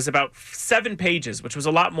order was about 7 pages, which was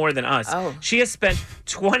a lot more than us. Oh. She has spent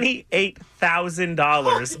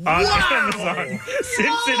 $28,000 on Amazon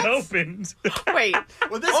since it opened. Wait.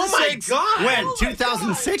 Well, this Oh is my saying- God. When?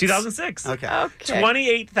 2006? 2006. Okay.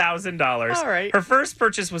 $28,000. All right. Her first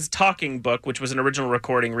purchase was Talking Book, which was an original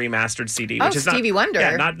recording remastered CD. Oh, Which is Stevie Wonder.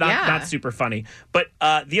 Yeah, not Yeah. super funny. But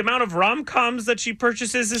the amount of rom-coms that she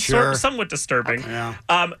purchases is Sure. somewhat disturbing. Yeah.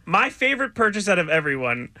 My favorite purchase out of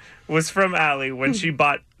everyone was from Allie when she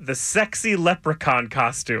bought the sexy leprechaun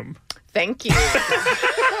costume. Thank you.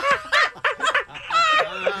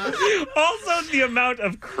 Also, the amount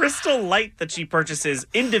of Crystal Light that she purchases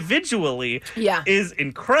individually Yeah. is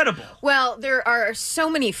incredible. Well, there are so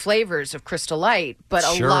many flavors of Crystal Light, but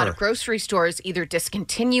a Sure. lot of grocery stores either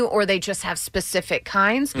discontinue or they just have specific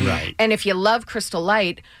kinds. Right. And if you love Crystal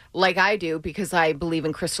Light, like I do, because I believe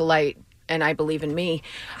in Crystal Light and I believe in me,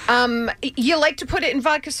 you like to put it in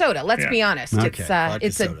vodka soda. Let's Yeah. be honest. Okay, vodka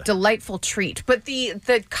It's a soda. delightful treat. But the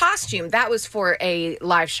costume, that was for a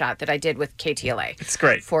live shot that I did with KTLA. It's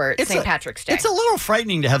great. For It's St. a- Patrick's Day. It's a little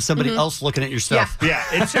frightening to have somebody else looking at your stuff. Yeah,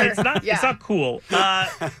 it's not Yeah. it's not cool.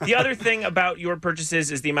 The other thing about your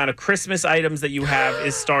purchases is the amount of Christmas items that you have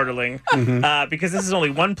is startling. Because this is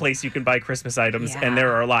only one place you can buy Christmas items, Yeah. and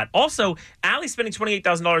there are a lot. Also, Allie spending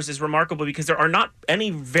 $28,000 is remarkable because there are not any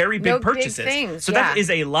very big No big purchases. things, So yeah. that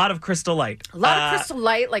is a lot of Crystal Light. a lot of Crystal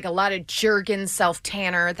Light, like a lot of Jergens,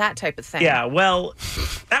 self-tanner, that type of thing. Yeah, well,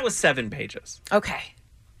 that was 7 pages. Okay.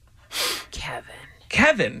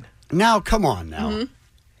 Kevin, Now, come on now. Mm-hmm.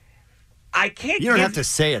 I can't You don't give have to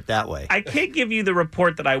say it that way. I can't give you the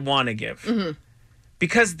report that I want to give Mm-hmm.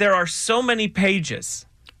 because there are so many pages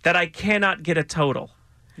that I cannot get a total.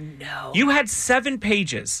 No. You had 7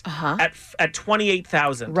 pages at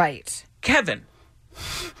 28,000. Right. Kevin,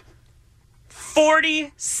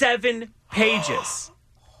 47 pages.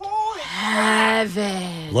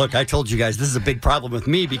 Heaven. Look, I told you guys this is a big problem with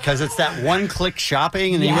me because it's that one-click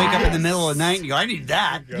shopping, and then you wake up in the middle of the night and you go, I need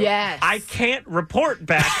that. Yes. I can't report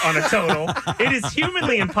back on a total. It is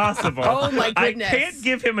humanly impossible. Oh, my goodness. I can't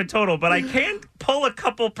give him a total, but I can pull a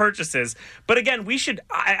couple purchases. But again, we should,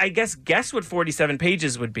 I guess what 47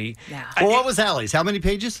 pages would be. Yeah. Well, what was Allie's? How many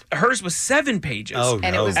pages? Hers was 7 pages. Oh, And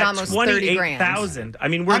it no. was At almost 30 grand. 28,000. I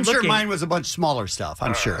mean, we're I'm sure looking mine was a bunch smaller stuff.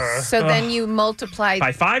 I'm sure. So then you multiply.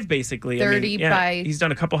 by 5, basically. 30 by- He's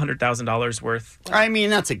done a couple $100,000 worth. I mean,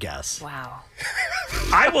 that's a guess. Wow.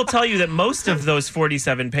 I will tell you that most of those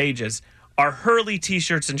 47 pages are Hurley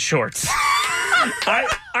t-shirts and shorts.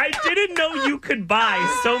 I didn't know you could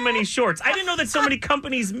buy so many shorts. I didn't know that so many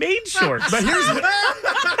companies made shorts. But here's what,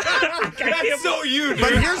 That's so you,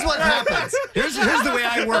 but here's what happens. Here's the way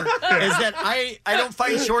I work is that I don't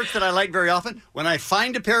find shorts that I like very often. When I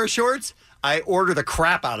find a pair of shorts, I order the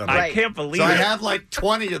crap out of them. I can't believe so it. I have like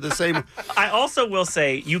 20 of the same. I also will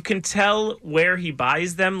say you can tell where he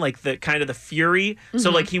buys them, like the kind of the fury. So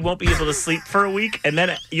like he won't be able to sleep for a week, and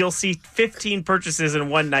then you'll see 15 purchases in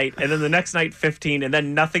one night, and then the next night 15, and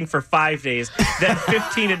then nothing for 5 days, then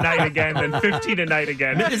 15 at night again, then 15 at night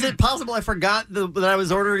again. Is it possible I forgot that I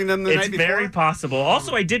was ordering them the It's night before? very possible.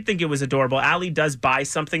 Also, I did think it was adorable. Allie does buy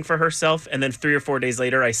something for herself, and then 3 or 4 days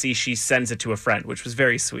later, I see she sends it to a friend, which was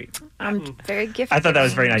very sweet. I'm very gifted. I thought that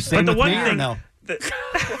was very nice. Same but the with one me or thing, no?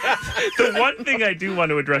 the one thing I do want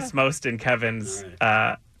to address most in Kevin's,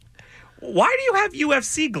 why do you have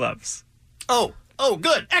UFC gloves? Oh,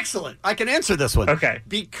 good. Excellent. I can answer this one. Okay.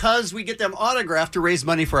 Because we get them autographed to raise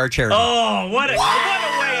money for our charity. Oh, what a way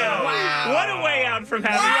out! Wow. What a way out from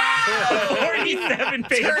having 47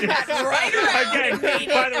 pages. Turn that right around Again, and made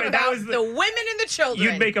by it the way, that about was the women and the children.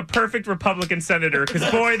 You'd make a perfect Republican senator because,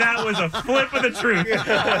 boy, that was a flip of the truth.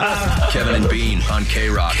 Kevin and Bean on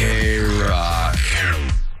K-Rock. K-Rock.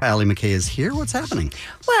 Allie McKay is here. What's happening?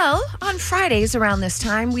 Well, on Fridays around this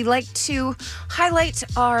time, we like to highlight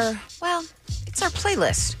our, it's our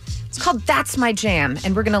playlist. It's called That's My Jam,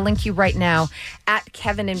 and we're going to link you right now at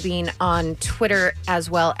Kevin and Bean on Twitter as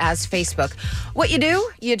well as Facebook. What you do,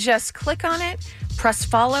 you just click on it, press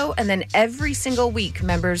follow, and then every single week,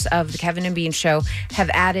 members of the Kevin and Bean Show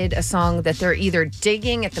have added a song that they're either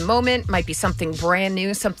digging at the moment, might be something brand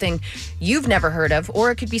new, something you've never heard of,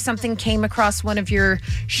 or it could be something came across one of your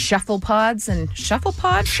shuffle pods. And shuffle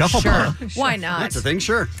pod? Shuffle sure. pod. Why not? That's a thing,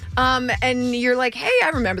 sure. And you're like, hey, I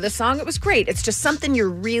remember this song. It was great. It's just something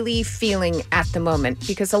you're really feeling at the moment,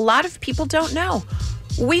 because a lot of people don't know.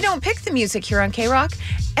 We don't pick the music here on K-Rock,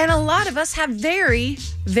 and a lot of us have very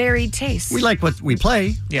varied tastes. We like what we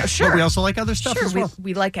play, sure. but we also like other stuff as well.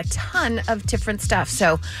 We like a ton of different stuff.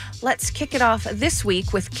 So let's kick it off this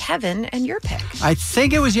week with Kevin and your pick. I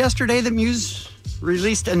think it was yesterday that Muse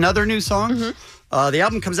released another new song. Mm-hmm. The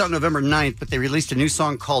album comes out November 9th, but they released a new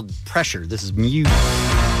song called Pressure. This is Muse.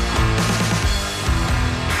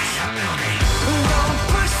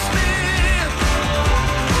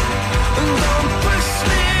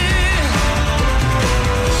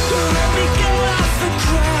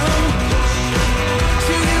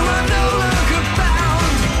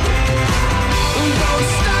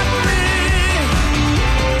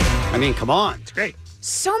 I mean, come on. It's great.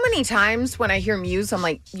 So many times when I hear Muse, I'm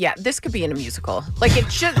like, yeah, this could be in a musical. Like,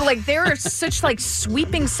 it should, like, there are such, like,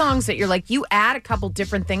 sweeping songs that you're like, you add a couple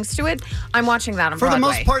different things to it. I'm watching that on For Broadway. the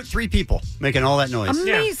most part, 3 people making all that noise.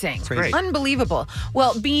 Amazing. Crazy. Unbelievable.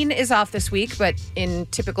 Well, Bean is off this week, but in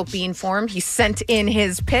typical Bean form, he sent in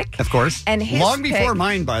his pick. Of course. And his Long pick, before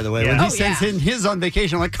mine, by the way. Yeah. When he Oh, sends yeah. in his on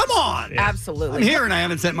vacation, I'm like, come on. Absolutely. I'm here and I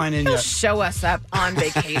haven't sent mine in He'll yet. show us up on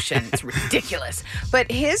vacation. It's ridiculous.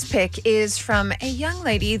 But his pick is from a young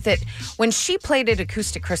lady that when she played at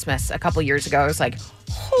Acoustic Christmas a couple years ago, I was like,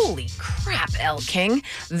 holy crap, Elle King.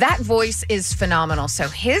 That voice is phenomenal. So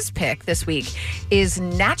his pick this week is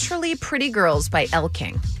Naturally Pretty Girls by Elle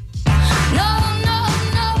King.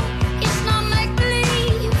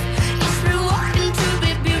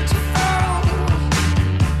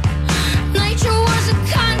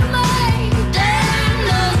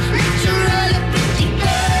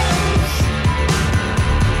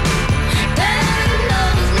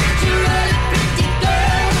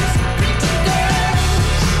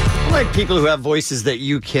 I like people who have voices that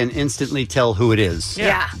you can instantly tell who it is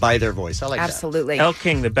by their voice. I like Absolutely. Elle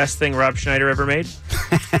King, the best thing Rob Schneider ever made.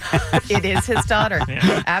 It is his daughter.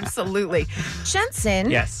 Absolutely. Jensen,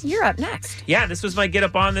 Yes. you're up next. Yeah, this was my Get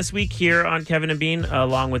Up On this week here on Kevin and Bean,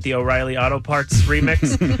 along with the O'Reilly Auto Parts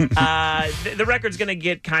remix. The record's going to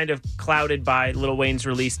get kind of clouded by Lil Wayne's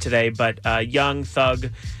release today, but Young Thug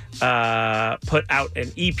put out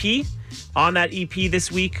an EP. On that EP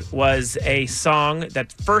this week was a song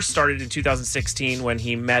that first started in 2016 when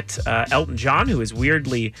he met Elton John, who is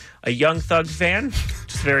weirdly a Young Thug fan,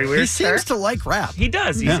 which is very weird. He seems to like rap. He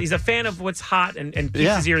does. Yeah. He's a fan of what's hot and keeps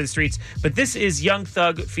his ear to the streets. But this is Young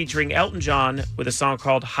Thug featuring Elton John with a song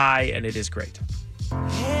called High, and it is great.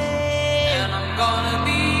 And I'm gonna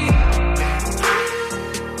be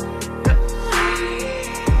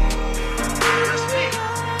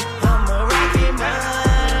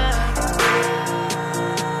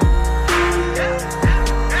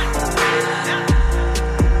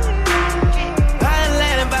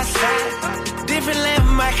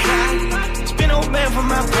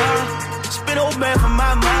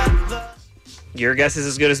Your guess is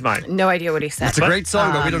as good as mine. No idea what he said. It's a great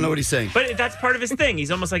song, but we don't know what he's saying. But that's part of his thing. He's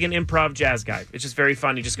almost like an improv jazz guy. It's just very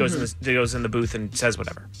fun. He just goes in the booth and says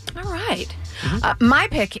whatever. All right. My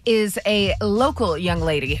pick is a local young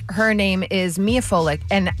lady. Her name is Mia Folick,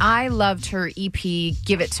 and I loved her EP,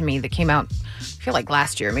 Give It To Me, that came out, I feel like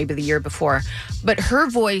last year, maybe the year before. But her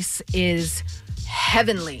voice is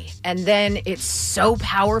heavenly, and then it's so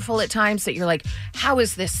powerful at times that you're like, how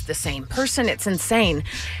is this the same person? It's insane.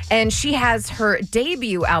 And she has her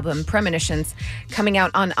debut album, Premonitions, coming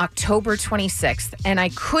out on October 26th, and I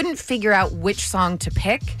couldn't figure out which song to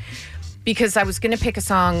pick because I was going to pick a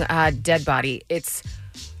song, Dead Body. It's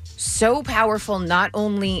so powerful, not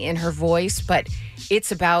only in her voice, but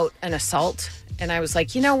it's about an assault. And I was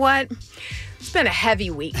like, you know what? It's been a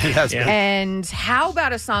heavy week. It has been. And how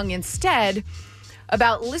about a song instead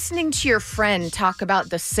about listening to your friend talk about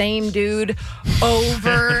the same dude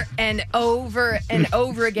over and over and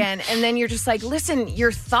over again. And then you're just like, listen,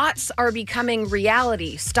 your thoughts are becoming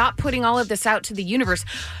reality. Stop putting all of this out to the universe.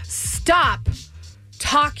 Stop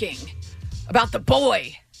talking about the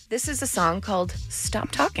boy. This is a song called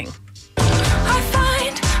Stop Talking. I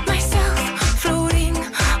find myself floating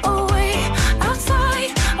away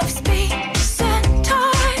outside of space and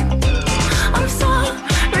time. I'm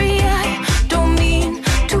sorry, I don't mean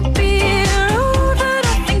to be rude, but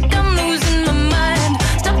I think I'm losing my mind.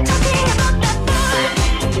 Stop talking about that boy.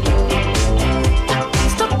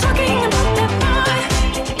 Stop talking about that boy.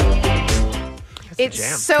 It's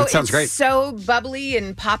So That sounds it's great. so bubbly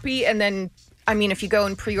and poppy. And then, I mean, if you go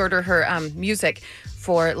and pre-order her music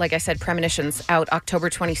for, like I said, Premonitions out October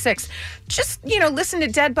 26th, just, listen to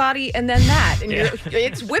Dead Body and then that. And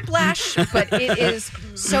it's whiplash, but it is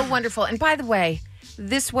so wonderful. And by the way,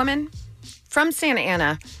 this woman from Santa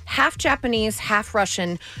Ana, half Japanese, half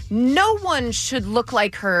Russian. No one should look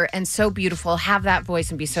like her and so beautiful, have that voice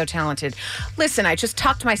and be so talented. Listen, I just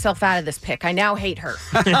talked myself out of this pick. I now hate her.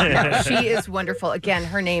 No, she is wonderful. Again,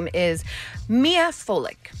 her name is Mia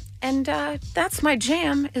Folick. And That's My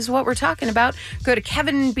Jam is what we're talking about. Go to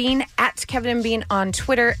Kevin and Bean, at Kevin and Bean on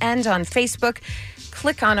Twitter and on Facebook.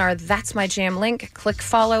 Click on our That's My Jam link, click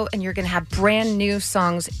follow, and you're going to have brand new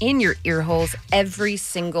songs in your ear holes every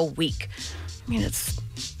single week. I mean, it's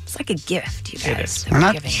like a gift, you guys. We're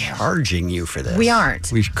not charging you for this. We aren't.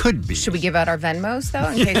 We could be. Should we give out our Venmos, though,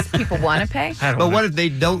 in case people want to pay? But what if they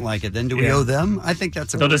don't like it? Then do we owe them? I think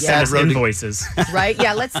that's a They'll just send us road to- invoices. Right?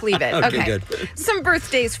 Yeah, let's leave it. Okay, good. Some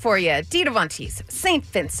birthdays for you. Dita Von Teese, St.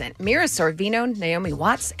 Vincent, Mira Sorvino, Naomi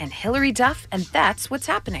Watts, and Hillary Duff. And that's what's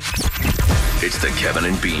happening. It's the Kevin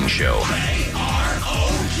and Bean Show.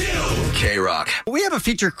 K-Rock. We have a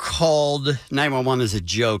feature called 911 as a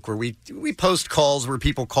joke where we post calls where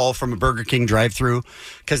people call from a Burger King drive-thru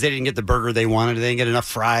because they didn't get the burger they wanted. They didn't get enough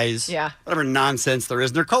fries. Yeah. Whatever nonsense there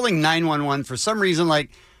is. And they're calling 911 for some reason,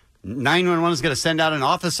 like 911 is going to send out an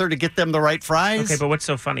officer to get them the right fries. Okay, but what's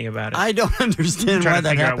so funny about it? I don't understand I'm trying why to that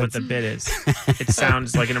figure happens. out what the bit is. It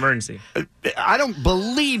sounds like an emergency. I don't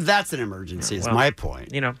believe that's an emergency is Well, my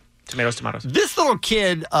point. Tomatoes. This little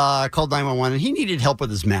kid called 911 and he needed help with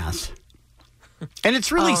his math. And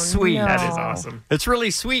it's really sweet. no. That is awesome. It's really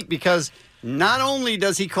sweet because not only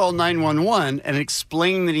does he call 911 and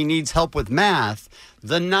explain that he needs help with math,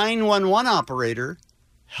 the 911 operator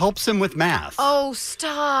helps him with math. Oh,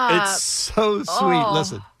 stop. It's so sweet. Oh.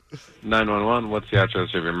 Listen. 911, what's the address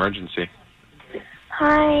of your emergency?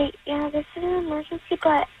 Hi, yeah, this is an emergency,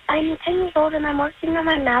 but I'm 10 years old and I'm working on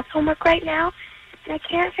my math homework right now, and I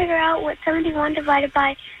can't figure out what 71 divided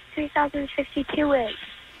by 3,052 is.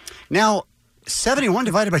 Now, 71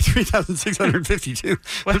 divided by 3,652.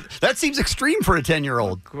 That seems extreme for a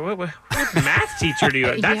 10-year-old. What math teacher do you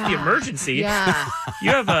have? That's the emergency. Yeah.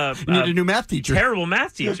 You have a You need a new math teacher. terrible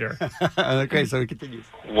math teacher. Okay, so we continue.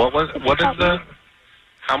 What is the,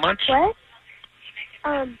 how much? What?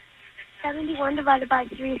 71 divided by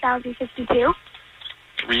 3,052.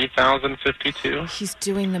 3,052? He's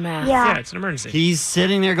doing the math. Yeah. It's an emergency. He's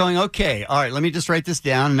sitting there going, okay, all right, let me just write this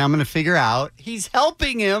down, and I'm going to figure out. He's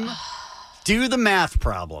helping him do the math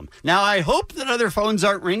problem. Now, I hope that other phones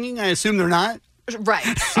aren't ringing. I assume they're not. Right.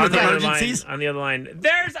 on the other emergencies? line,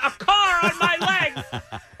 there's a car on my legs.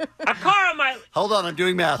 A car on my. Hold on, I'm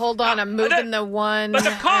doing math. Hold on, I'm moving the one. There's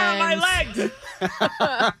a car on my legs.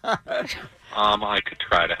 I could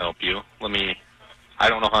try to help you. I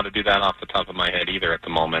don't know how to do that off the top of my head either at the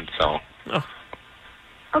moment, so.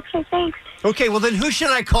 Okay, thanks. Okay, well then who should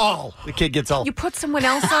I call? The kid gets all... You put someone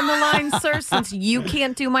else on the line, sir, since you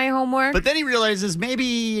can't do my homework? But then he realizes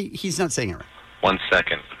maybe he's not saying it right. 1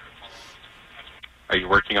 second. Are you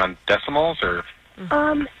working on decimals or?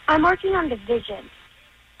 I'm working on division.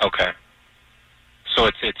 Okay. So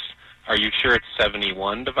it's are you sure it's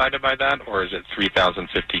 71 divided by that, or is it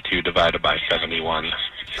 3,052 divided by 71?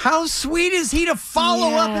 How sweet is he to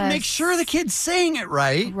follow up and make sure the kid's saying it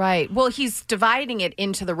right? Right. Well, he's dividing it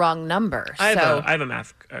into the wrong number. I so have a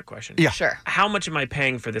math question. Yeah. Sure. How much am I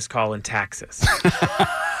paying for this call in taxes?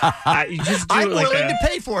 You just do I'm it like willing a- to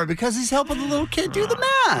pay for it because he's helping the little kid do the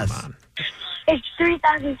math. It's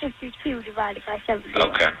 3,052 divided by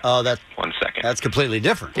 71. Okay. Oh, that's 1 second. That's completely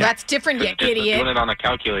different. That's different, you idiot. Doing it on a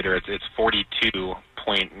calculator, it's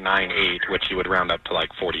 42.98, which you would round up to like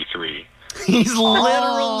 43. He's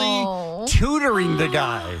literally tutoring the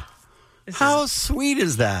guy. How sweet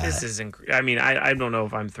is that? This is I don't know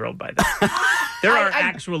if I'm thrilled by that. There are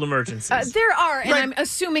actual emergencies. There are, and I'm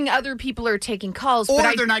assuming other people are taking calls. Or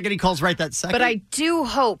but they're not getting calls right that second. But I do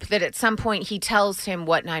hope that at some point he tells him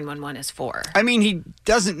what 911 is for. I mean, he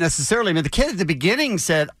doesn't necessarily. I mean, the kid at the beginning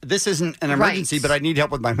said, this isn't an emergency, but I need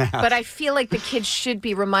help with my math. But I feel like the kids should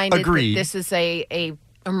be reminded Agreed. that this is a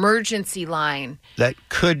emergency line. That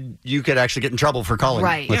you could actually get in trouble for calling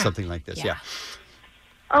Right. with Yeah. something like this. Yeah.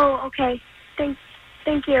 Oh, okay. Thank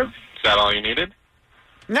you. Is that all you needed?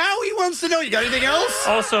 Now he wants to know. You got anything else?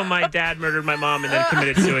 Also, my dad murdered my mom and then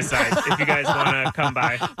committed suicide. If you guys want to come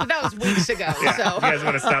by. But that was weeks ago. Yeah, So if you guys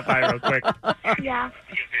want to stop by real quick. Yeah.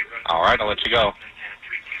 All right, I'll let you go.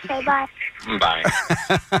 Okay, bye.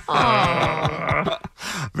 Bye.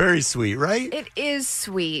 Very sweet, right? it is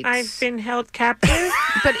sweet. I've been held captive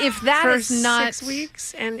But if that for is not 6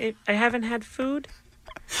 weeks and I haven't had food.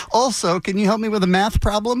 Also, can you help me with a math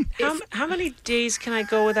problem? How many days can I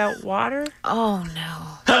go without water? Oh,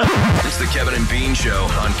 no. It's the Kevin and Bean Show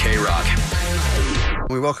on K-Rock.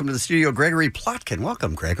 We welcome to the studio Gregory Plotkin.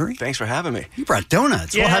 Welcome, Gregory. Thanks for having me. You brought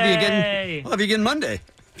donuts. Yay! We'll have you again. We'll have you again Monday.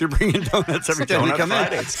 If you're bringing donuts every time you Donut come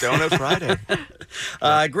Friday. in. It's Donut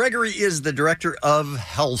Friday. Gregory is the director of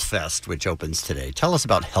Hellfest, which opens today. Tell us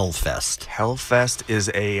about Hellfest. Hellfest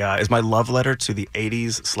is my love letter to the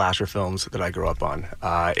 80s slasher films that I grew up on.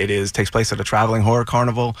 It takes place at a traveling horror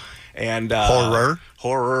carnival. And horror.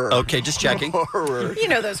 Okay, just checking. Horror. You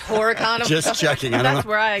know those horror carnivals. Just checking. I don't That's know.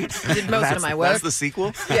 where I did most of my work. That's the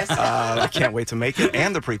sequel. Yes. I can't wait to make it,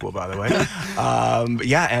 and the prequel, by the way.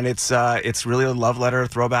 And it's really a love letter,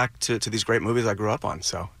 throwback to these great movies I grew up on.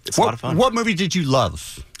 So it's a lot of fun. What movie did you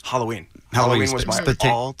love? Halloween. Halloween Halloween was my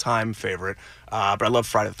all-time favorite. But I love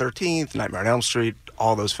Friday the 13th, Nightmare on Elm Street,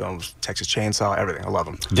 all those films, Texas Chainsaw, everything. I love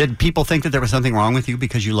them. Did people think that there was something wrong with you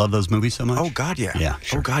because you love those movies so much? Oh, God, yeah. Yeah,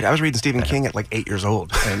 sure. Oh, God. I was reading Stephen King at like 8 years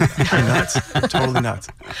old. And nuts. Totally nuts.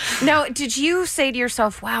 Now, did you say to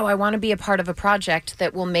yourself, wow, I want to be a part of a project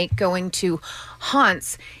that will make going to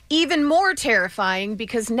haunts even more terrifying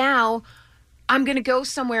because now I'm going to go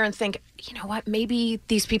somewhere and think, you know what, maybe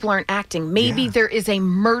these people aren't acting. Maybe there is a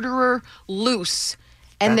murderer loose.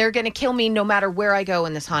 And they're going to kill me no matter where I go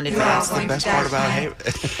in this haunted house. That's the best part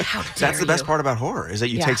about That's the best part about horror is that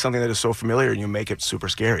you take something that is so familiar and you make it super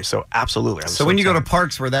scary. So absolutely. So when you go to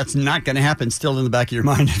parks where that's not going to happen, still in the back of your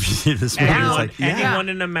mind if you see this movie, it's like, Anyone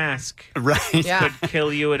in a mask right. could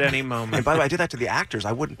kill you at any moment. And by the way, I did that to the actors.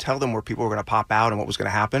 I wouldn't tell them where people were going to pop out and what was going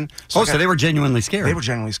to happen. So they were genuinely scared. They were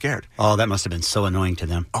genuinely scared. Oh, that must have been so annoying to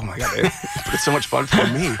them. Oh my God, it's so much fun for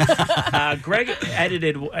me. Greg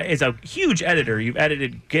is a huge editor. You've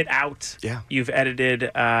edited Get Out. Yeah. You've edited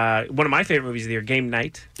one of my favorite movies of the year, Game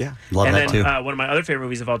Night. Yeah. Love and that then, too. One of my other favorite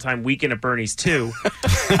movies of all time, Weekend at Bernie's 2.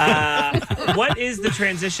 What is the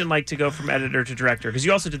transition like to go from editor to director? Because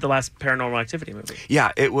you also did the last Paranormal Activity movie.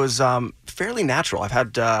 Yeah, it was fairly natural. I've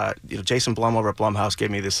had Jason Blum over at Blumhouse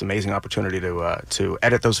gave me this amazing opportunity to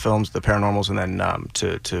edit those films, the Paranormals, and then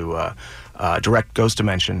to direct Ghost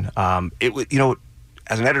Dimension. It was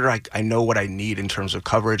as an editor, I know what I need in terms of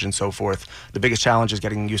coverage and so forth. The biggest challenge is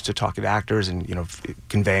getting used to talking to actors and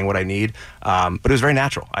conveying what I need. But it was very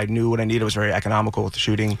natural. I knew what I needed. It was very economical with the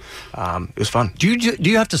shooting. It was fun. Do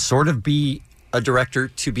you have to sort of be a director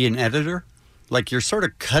to be an editor? Like you're sort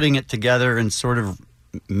of cutting it together and sort of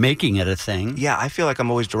making it a thing. Yeah, I feel like I'm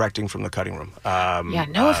always directing from the cutting room.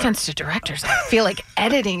 No offense to directors. I feel like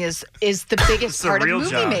editing is the biggest part of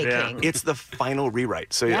movie making. It's the final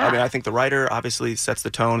rewrite. So, Yeah. I mean, I think the writer obviously sets the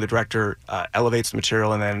tone, the director elevates the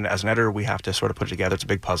material, and then as an editor, we have to sort of put it together. It's a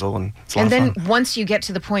big puzzle, and it's a lot And of then fun. once you get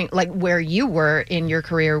to the point like where you were in your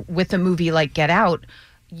career with a movie like Get Out,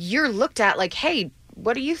 you're looked at like, hey,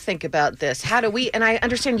 what do you think about this? How do we? And I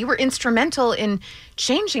understand you were instrumental in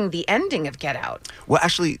changing the ending of Get Out. Well,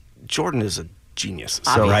 actually, Jordan is a genius.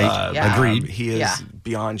 Obviously, yeah. Agreed. He is Yeah.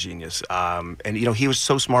 beyond genius. And he was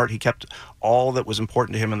so smart. He kept all that was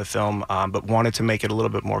important to him in the film, but wanted to make it a little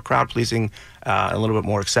bit more crowd-pleasing, a little bit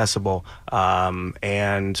more accessible.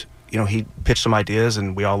 And he pitched some ideas,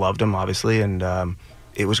 and we all loved him, obviously, and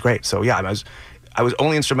it was great. So, yeah, I was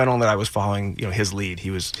only instrumental in that I was following, his lead.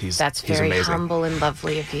 He's That's he's very amazing. humble and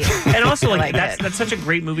lovely of you. And also, I like it. that's such a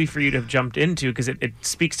great movie for you to have jumped into because it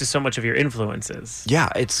speaks to so much of your influences. Yeah,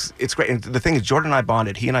 it's great. And the thing is, Jordan and I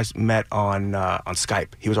bonded. He and I met on Skype.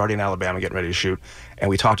 He was already in Alabama getting ready to shoot, and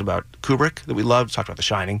we talked about Kubrick that we loved. Talked about The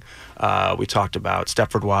Shining. We talked about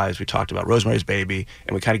Stepford Wives. We talked about Rosemary's Baby,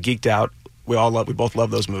 and we kind of geeked out. We both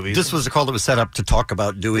love those movies. This was a call that was set up to talk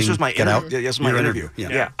about doing This was my Get Out. This was my Your interview.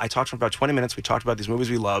 Yeah. I talked to him for about 20 minutes. We talked about these movies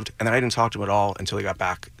we loved, and then I didn't talk to him at all until he got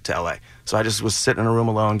back to LA. So I just was sitting in a room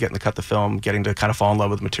alone, getting to cut the film, getting to kind of fall in love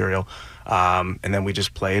with the material, and then we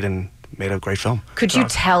just played and made a great film. Could you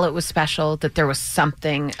tell it was special, that there was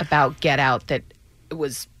something about Get Out that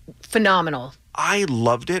was phenomenal? I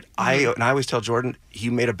loved it. And I always tell Jordan he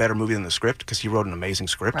made a better movie than the script because he wrote an amazing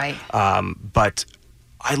script. Right. But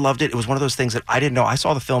I loved it. It was one of those things that I didn't know. I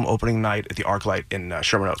saw the film opening night at the ArcLight in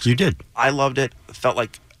Sherman Oaks. You did. I loved it. Felt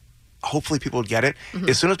like hopefully people would get it.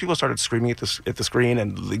 As soon as people started screaming at the screen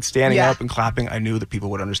and like, standing up and clapping, I knew that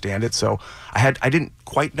people would understand it. So I didn't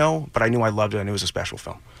quite know, but I knew I loved it. I knew it was a special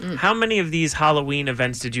film. How many of these Halloween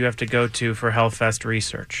events did you have to go to for Hellfest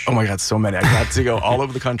research? Oh my God, so many. I got to go all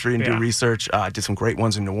over the country and do Yeah. research. Did some great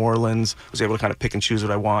ones in New Orleans. Was able to kind of pick and choose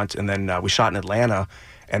what I want. And then we shot in Atlanta,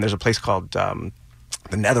 and there's a place called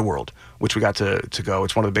the Netherworld, which we got to go.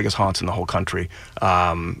 It's one of the biggest haunts in the whole country.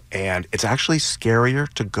 And it's actually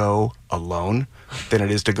scarier to go alone than it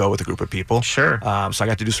is to go with a group of people. Sure. So I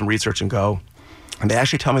got to do some research and go. And they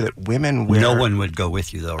actually tell me that women wear... No one would go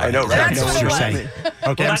with you, though, right? I know, right? That's No what one you're would. saying.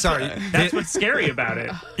 Okay, I'm sorry. That's what's scary about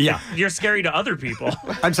it. Yeah. You're scary to other people.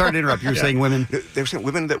 I'm sorry to interrupt. You were saying women? They were saying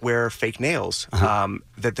women that wear fake nails, Uh-huh.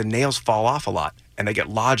 that the nails fall off a lot and they get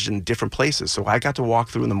lodged in different places. So I got to walk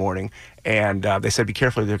through in the morning, and they said, be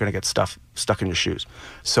careful, they're going to get stuff stuck in your shoes.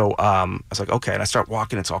 So I was like, okay. And I start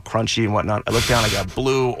walking, it's all crunchy and whatnot. I look down, I got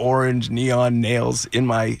blue, orange, neon nails in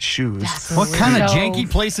my shoes. What kind of janky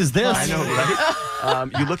place is this? I know,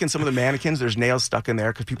 right? You look in some of the mannequins, there's nails stuck in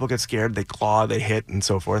there because people get scared, they claw, they hit, and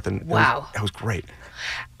so forth. And Wow. it was great.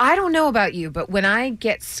 I don't know about you, but when I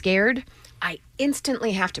get scared, I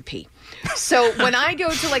instantly have to pee. So when I go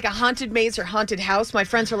to like a haunted maze or haunted house, my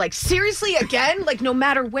friends are like, seriously, again? Like, no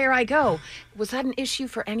matter where I go. Was that an issue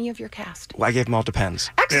for any of your cast? Well, I gave them all Depends.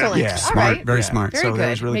 Excellent. Yeah. All Smart, right. very smart. Very So good. that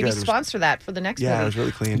was really Maybe good. It was- sponsor that for the next movie. Yeah, it was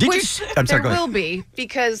really clean. Which I'm sorry, there go ahead. will be,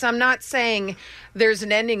 because I'm not saying there's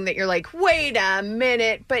an ending that you're like, wait a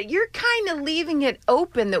minute, but you're kind of leaving it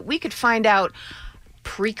open that we could find out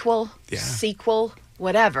prequel, sequel,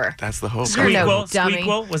 whatever. That's the hope. You're no Squeakquel, dummy.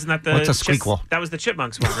 Squeakquel, wasn't that the? What's a Squeakquel? That was the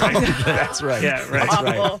Chipmunks one, right? That's right. Yeah, right. That's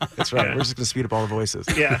right. That's right. We're just going to speed up all the voices.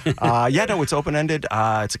 Yeah. No, it's open-ended.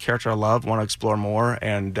 It's a character I love, want to explore more.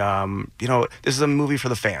 And, this is a movie for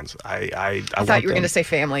the fans. I thought you were going to say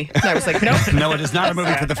family. And I was like, nope. No, it is not a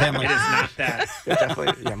movie for the family. It is not that. Yeah,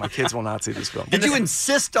 definitely. Yeah, my kids will not see this film. Did you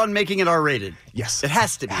insist on making it R-rated? Yes. It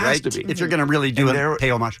has to be, It has right? to be. If you're going to really do And it, pay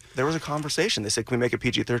homage. There was a conversation. They said, can we make it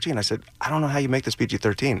PG-13? I said, I don't know how you make this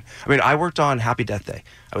PG-13. I mean, I worked on Happy Death Day.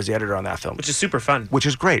 I was the editor on that film. Which is super fun. Which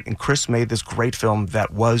is great. And Chris made this great film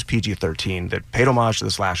that was PG-13, that paid homage to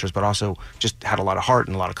the slashers, but also just had a lot of heart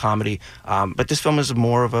and a lot of comedy. But this film is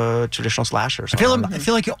more of a traditional slasher. So I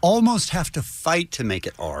feel like you almost have to fight to make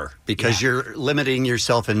it R because you're limiting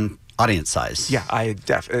yourself in audience size. Yeah, I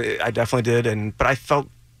definitely did. But I felt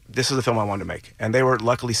this is the film I wanted to make. And they were,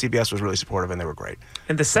 luckily, CBS was really supportive and they were great.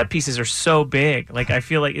 And the set pieces are so big. Like, I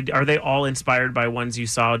feel like, are they all inspired by ones you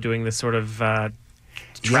saw doing this sort of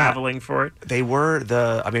traveling for it? They were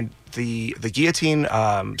the guillotine.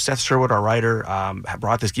 Seth Sherwood, our writer,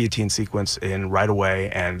 brought this guillotine sequence in right away,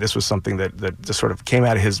 and this was something that just sort of came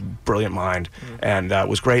out of his brilliant mind, and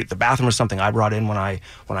was great. The bathroom was something I brought in when I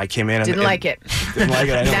came in. Didn't like it. Didn't like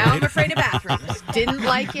it. I know, Now right? I'm afraid of bathrooms. Didn't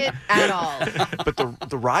like it at all. But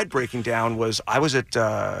the ride breaking down was, I was at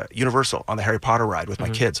Universal on the Harry Potter ride with my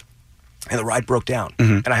kids, and the ride broke down,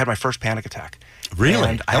 and I had my first panic attack. Really?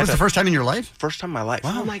 And I That had was the first time in your life? First time in my life.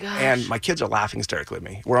 Wow. Oh, my gosh. And my kids are laughing hysterically at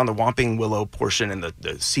me. We're on the Whomping Willow portion, and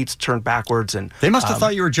the seats turned backwards. And They must have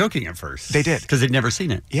thought you were joking at first. They did. Because they'd never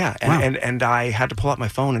seen it. Yeah, Wow. and I had to pull out my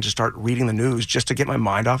phone and just start reading the news just to get my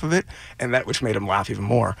mind off of it, and that which made them laugh even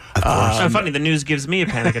more. So funny, the news gives me a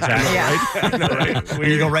panic attack. I know, right? And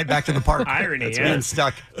you go right back to the park. Irony, That's yeah. right. Being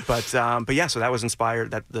stuck. But yeah, so that was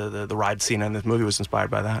inspired. That the ride scene in this movie was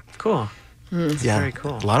inspired by that. Cool. Yeah, very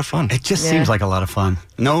cool. A lot of fun. It just Yeah. seems like a lot of fun.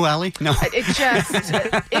 No, Allie? No. It just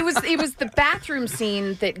it was the bathroom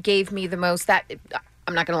scene that gave me the most. That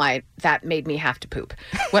I'm not gonna lie, that made me have to poop.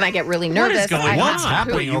 When I get really nervous, going I on? have What's to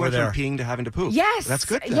happening poop. You over went there? from peeing to having to poop. Yes, That's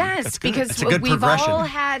good. Then. Yes, That's good. because It's a good we've progression. all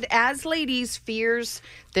had, as ladies, fears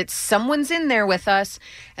that someone's in there with us,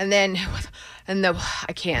 and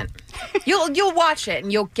I can't. You'll watch it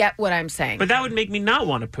and you'll get what I'm saying. But that would make me not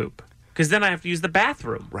want to poop, because then I have to use the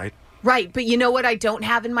bathroom. Right. Right, but you know what I don't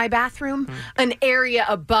have in my bathroom? An area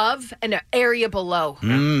above and an area below.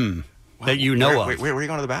 That you know of. Wait, where are you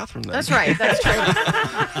going to the bathroom then? That's right. That's true.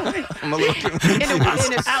 I'm a little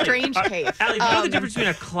in a strange cave. Allie, do you know the difference between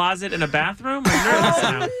a closet and a bathroom? I'm nervous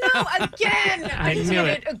now. No, again. I did knew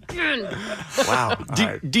it it. again. Wow.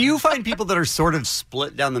 Do you find people that are sort of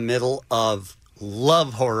split down the middle of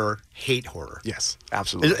love horror, hate horror? Yes,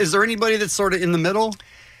 absolutely. Is there anybody that's sort of in the middle?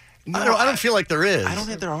 No, I don't feel like there is. I don't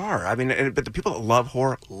think there are. I mean, but the people that love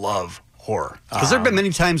horror love horror. Because there have been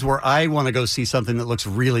many times where I want to go see something that looks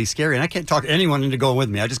really scary, and I can't talk anyone into going with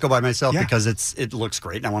me. I just go by myself Yeah. because it looks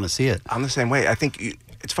great and I want to see it. I'm the same way. I think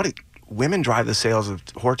it's funny. Women drive the sales of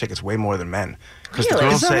horror tickets way more than men. Because Really? the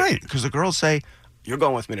girls Is that say, right? because the girls say, "You're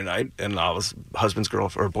going with me tonight," and all his husband's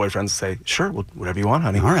girl or boyfriends say, "Sure, whatever you want,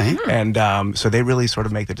 honey." All right. And so they really sort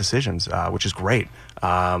of make the decisions, which is great.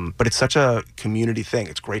 But it's such a community thing.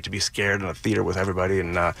 It's great to be scared in a theater with everybody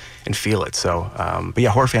and feel it. So, but yeah,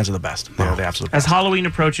 horror fans are the best. They're the absolute As best. Halloween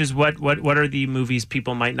approaches, what are the movies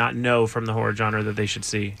people might not know from the horror genre that they should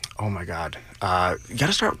see? Oh my God! You got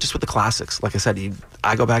to start just with the classics. Like I said,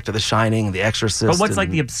 I go back to The Shining, The Exorcist. But what's like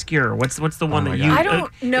and- the obscure? What's the one my that God. you? I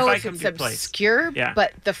don't know I if come it's to your place. obscure, Yeah.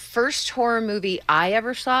 but the first horror movie I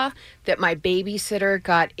ever saw that my babysitter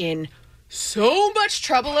got in so much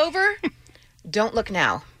trouble over, Don't Look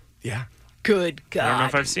Now. Yeah. Good God. I don't know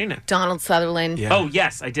if I've seen it. Donald Sutherland. Oh,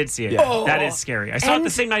 yes, I did see it. Yeah. Oh. That is scary. I saw it And- the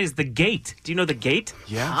same night as The Gate. Do you know The Gate?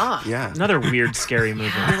 Yeah. Yeah. Another weird, scary movie.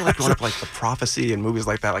 I really like growing up like The Prophecy and movies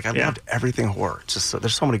like that. Like I loved everything horror. It's just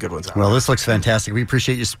there's so many good ones out Well, this looks fantastic. We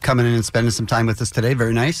appreciate you coming in and spending some time with us today.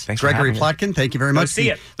 Very nice. Thanks for Gregory having me. Plotkin, thank you very much. see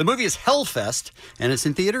it. The movie is Hellfest, and it's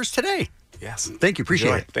in theaters today. Yes. Thank you. Appreciate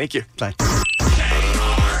Enjoy. it. Thank you. Bye.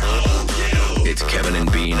 It's Kevin and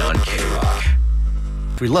Bean on K-Rock.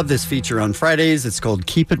 We love this feature on Fridays. It's called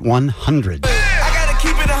Keep It 100. I gotta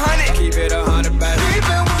keep it 100. Keep it 100, baby. Keep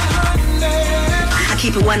it 100. I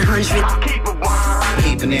keep it 100.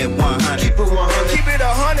 Keeping it 100. Keep it 100. Keep it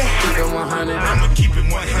 100. Keep it 100. I'ma keep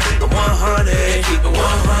it 100. 100. Keep it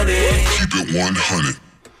 100. Keep it 100.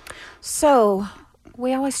 So,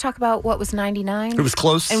 we always talk about what was 99. It was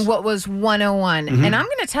close. And what was 101. Mhm. And I'm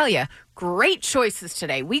going to tell you, great choices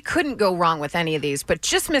today. We couldn't go wrong with any of these, but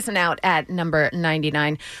just missing out at number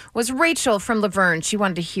 99 was Rachel from Laverne. She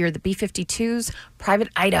wanted to hear the B-52s, Private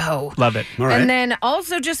Idaho. Love it. All right. And then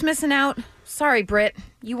also just missing out, sorry, Britt,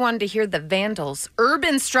 you wanted to hear the Vandals,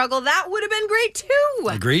 Urban Struggle. That would have been great too.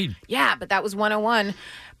 Agreed. Yeah, but that was 101.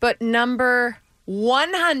 But number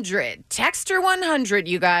 100, Texter 100,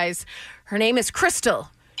 you guys. Her name is Crystal.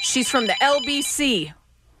 She's from the LBC.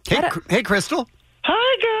 Hey, Crystal.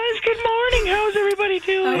 Hi, guys. Good morning. How's everybody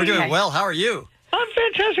doing? We're doing well. How are you? I'm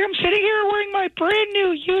fantastic. I'm sitting here wearing my brand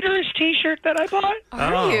new uterus T-shirt that I bought.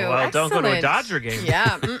 Well, don't go to a Dodger game.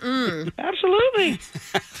 Yeah, Absolutely.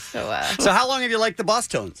 So how long have you liked the Boss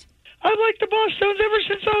Tones? I've liked the Boss Tones ever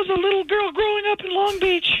since I was a little girl growing up in Long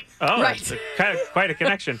Beach. Oh, that's quite a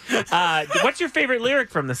connection. What's your favorite lyric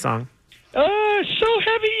from the song? So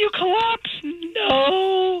heavy you collapse?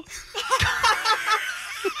 No.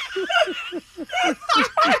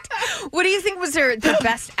 What do you think was the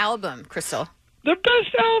best album, Crystal? The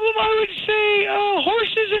best album, I would say,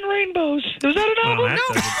 Horses and Rainbows. Is that an album? That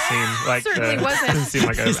doesn't seem like certainly wasn't. Doesn't seem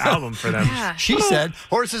like an album for them. Yeah. She said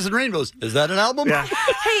Horses and Rainbows. Is that an album? Yeah.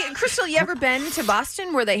 Hey, Crystal, you ever been to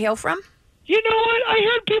Boston, where they hail from? You know what? I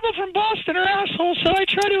heard people from Boston are assholes, so I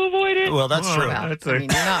try to avoid it. Well, that's true. Well, I mean, you're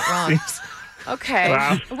not wrong. Okay.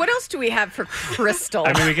 Wow. What else do we have for Crystal?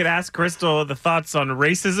 I mean, we could ask Crystal the thoughts on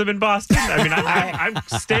racism in Boston. I mean, I'm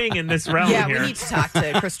staying in this realm yeah, here. we need to talk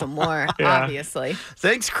to Crystal more, Yeah. obviously.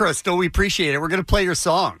 Thanks, Crystal. We appreciate it. We're going to play your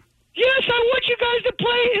song. Yes, I want you guys to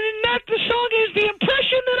play, and that the song is The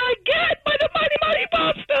Impression That I Get by the Mighty Mighty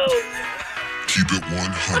Boston. Keep it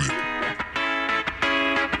 100.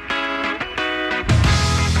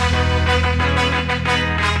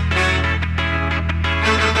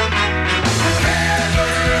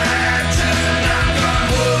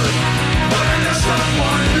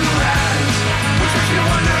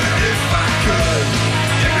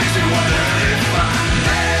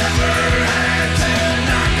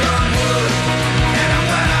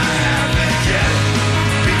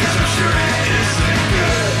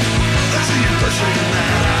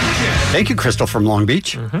 Thank you, Crystal from Long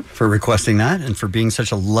Beach, for requesting that and for being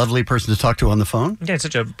such a lovely person to talk to on the phone. Yeah, it's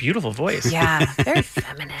such a beautiful voice. Yeah, very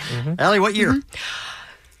feminine. Allie, what year?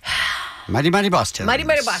 Mighty Mighty Boston. Mighty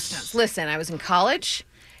Mighty Boston. Listen, I was in college,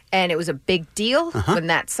 and it was a big deal when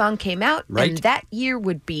that song came out. Right. And that year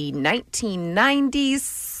would be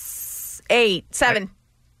 1998.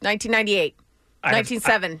 1998.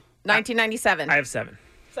 1997. I have 7.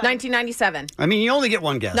 1997. I mean, you only get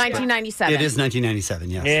one guess. but 1997. It is 1997,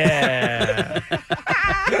 yes. Yeah.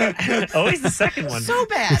 Always the second one. So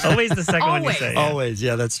bad. Always the second one you Always. say. Yeah. Always,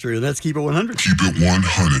 yeah, that's true. Let's keep it 100. Keep it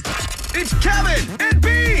 100. It's Kevin and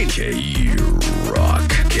Bean. K-Rock.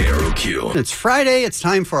 KROQ. It's Friday. It's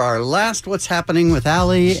time for our last What's Happening with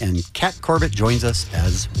Allie, and Kat Corbett joins us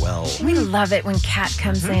as well. We love it when Kat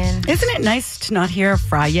comes in. Isn't it nice to not hear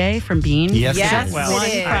Friday from Bean? Yes, Yes, it is. Well,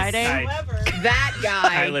 it is. Friday. That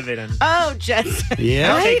guy. I live it in. Oh, Jess.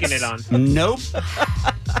 Yeah. I'm taking it on. Nope.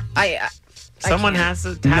 Someone can't. has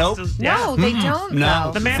to. Nope. Yeah. No, they don't. No.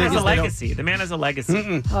 though. The man has Figures a they don't. legacy. The man has a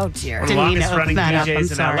legacy. Oh, dear. One of the Didn't mean to longest running open that up. I'm DJs in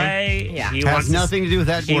sorry. LA. Yeah. He Has wants nothing to do with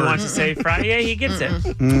that He word. wants to say Friday. He gets it.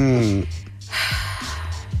 Mm.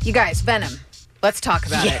 You guys, Venom. Let's talk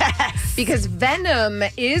about it. Because Venom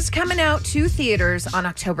is coming out to theaters on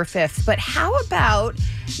October 5th. But how about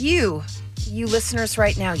you listeners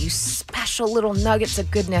right now, you special little nuggets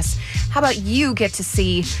of goodness? How about you get to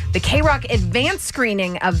see the K-Rock advanced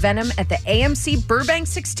screening of Venom at the AMC Burbank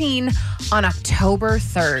 16 on October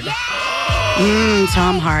 3rd?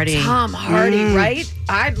 Tom Hardy. Tom Hardy, right?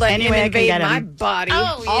 I'd let Any way I him can invade get my him. body.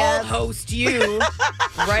 Oh, I'll yes. host you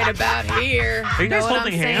right about here. Are you guys Know what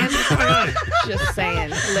holding I'm saying? hands? What's going on? Just saying.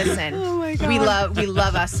 Listen. Oh, my We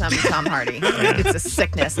love us some Tom Hardy. It's a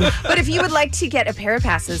sickness. But if you would like to get a pair of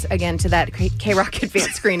passes again to that K-Rock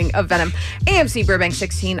advanced screening of Venom, AMC Burbank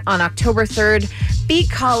 16 on October 3rd, beat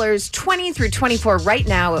callers 20 through 24 right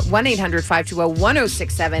now at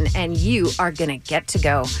 1-800-520-1067, and you are going to get to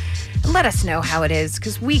go. And let us know how it is,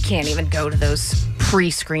 because we can't even go to those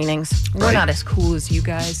pre-screenings. We're not as cool as you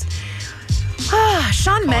guys.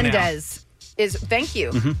 Shawn Mendes is, thank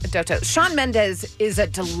you, Doto. Shawn Mendes is a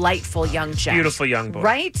delightful young gent. Beautiful young boy.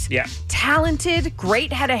 Right? Yeah. Talented,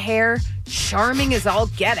 great head of hair, charming as all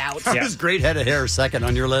get out. How is great head of hair second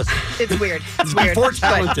on your list? It's weird. It's weird. Before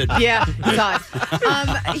talented. But, yeah, it's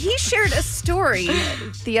odd. He shared a story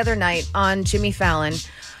the other night on Jimmy Fallon.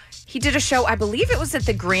 He did a show, I believe it was at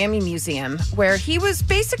the Grammy Museum, where he was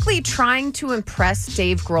basically trying to impress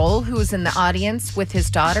Dave Grohl, who was in the audience with his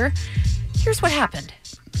daughter. Here's what happened.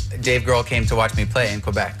 Dave Grohl came to watch me play in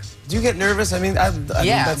Quebec. Do you get nervous? I mean, I mean,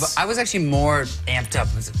 but I was actually more amped up.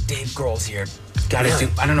 It was like, Dave Grohl's here. Gotta do.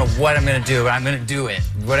 I don't know what I'm gonna do, but I'm gonna do it.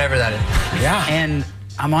 Whatever that is. Yeah. And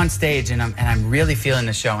I'm on stage and I'm really feeling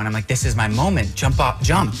the show, and I'm like, this is my moment. Jump. What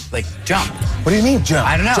do you mean jump?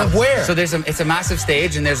 I don't know. Jump where? So it's a massive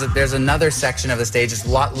stage, and there's another section of the stage. It's a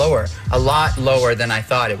lot lower than I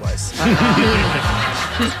thought it was.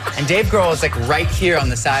 And Dave Grohl is like right here on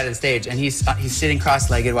the side of the stage, and he's sitting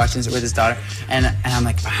cross-legged watching it with his daughter, and I'm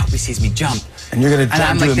like, I hope he sees me jump. And you're gonna jump. And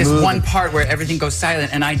I'm do like a this move. one part where everything goes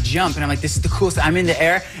silent, and I jump, and I'm like, this is the coolest. I'm in the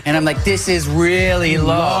air, and I'm like, this is really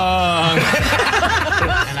long.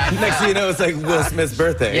 Next thing you know, it's like Will Smith's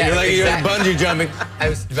birthday. Yeah, You're exactly. bungee jumping. I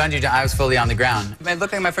was fully on the ground. It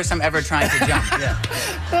looked like my first time ever trying to jump. Yeah.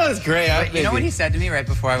 That was great. But you know what he said to me right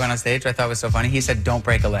before I went on stage, which I thought was so funny? He said, don't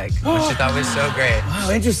break a leg, which I thought was so great. Wow,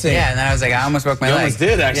 interesting. Yeah, and then I was like, I almost broke my You leg. almost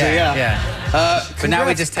did, actually, yeah. But now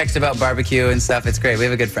we just text about barbecue and stuff. It's great. We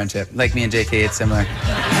have a good friendship. Like me and JT, it's similar.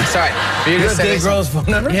 Sorry. You have Dave Grohl's phone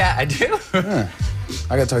number? Yeah, I do.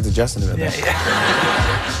 I got to talk to Justin about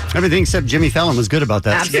that. Everything except Jimmy Fallon was good about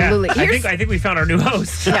that. Absolutely. Yeah, I think we found our new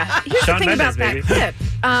host. Yeah. Here's Shawn the thing Mendes, about baby. that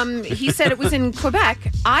clip. He said it was in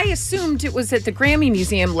Quebec. I assumed it was at the Grammy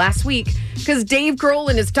Museum last week because Dave Grohl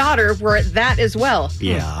and his daughter were at that as well.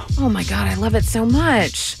 Yeah. Oh my God, I love it so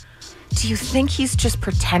much. Do you think he's just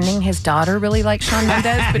pretending his daughter really likes Shawn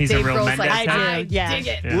Mendes? But He's a Dave real Grohl's like, Mendes guy. I dig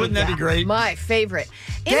it. Yeah. Wouldn't that be great? My favorite.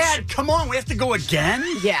 Dad, come on, we have to go again?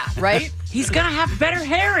 Yeah, right? He's gonna have better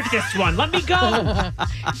hair at this one. Let me go.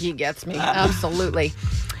 He gets me. Absolutely.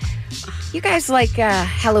 You guys like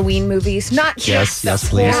Halloween movies? Not just Yes, the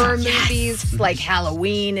please. horror movies like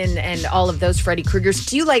Halloween and all of those Freddy Kruegers.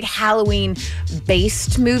 Do you like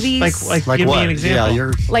Halloween-based movies? Like Like give what? me an example. Yeah,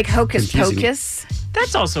 you're Like Hocus confusing me. Pocus?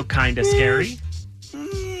 That's also kind of scary.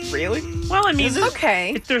 Really? Well, I mean,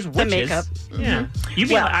 Okay. if there's witches. makeup. Yeah. You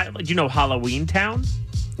mean, Well- do you know Halloween Town?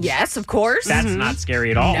 Yes, of course. That's not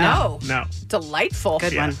scary at all. No. No. Delightful.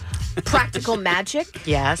 Good Yeah. one. Practical magic.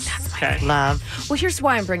 Yes. Okay. Love. Well, here's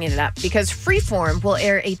why I'm bringing it up. Because Freeform will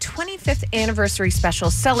air a 25th anniversary special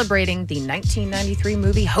celebrating the 1993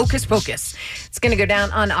 movie Hocus Pocus. It's going to go down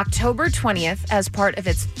on October 20th as part of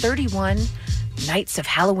its 31 Nights of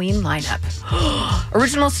Halloween lineup.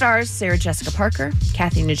 Original stars Sarah Jessica Parker,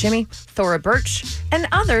 Kathy Najimy, Thora Birch, and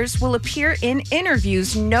others will appear in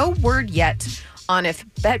interviews. No word yet on if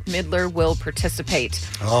Bette Midler will participate.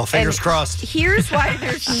 Oh, fingers And crossed. Here's why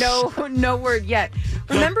there's no word yet.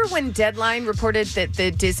 Remember when Deadline reported that the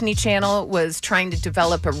Disney Channel was trying to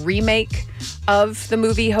develop a remake of the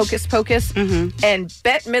movie Hocus Pocus? And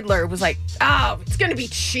Bette Midler was like, oh, it's going to be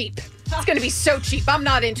cheap. It's going to be so cheap. I'm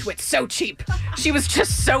not into it. So cheap. She was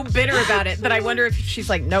just so bitter about it that I wonder if she's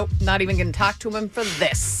like, nope, not even going to talk to him for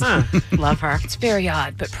this. Love her. It's very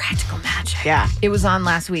odd, but practical magic. Yeah. It was on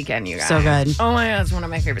last weekend, you guys. So good. Oh my God, it's one of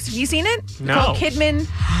my favorites. Have you seen it? No. Nicole Kidman,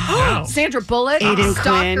 No. Sandra Bullock, Aidan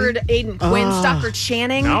Stockard, Aidan Quinn, Oh. Stockard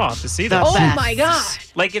Channing. No, I'll have to see The that. Oh best. my God.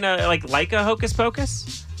 Like in a like a Hocus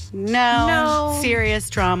Pocus? No. No. Serious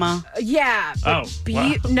drama. Yeah. But Oh,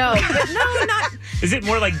 wow. No, but no, not. Is it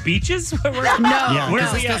more like beaches? No. Yeah, Where 'cause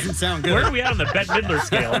are this we at? doesn't sound Where good. are we at on the Bette Midler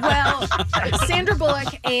scale? Well, Sandra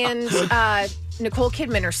Bullock and Nicole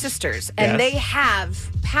Kidman are sisters, and Yes. they have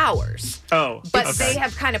powers. Oh, But okay. they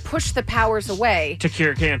have kind of pushed the powers away. to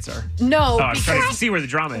cure cancer. No, Oh, I'm trying to because see where the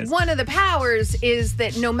drama is. one of the powers is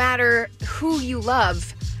that no matter who you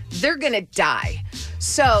love, they're going to die.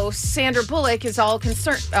 So Sandra Bullock is all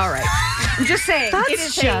concerned. All right. I'm just saying. That's it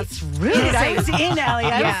is just rude. rude. I was in, Allie.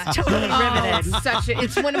 I was totally riveted.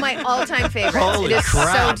 It's one of my all-time favorites. Holy it is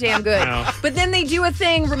crap. so damn good. Wow. But then they do a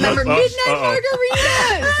thing. Remember Midnight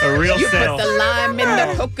Margaritas? A real You sale. put the lime in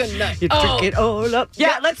the Coconut. You drink it all up.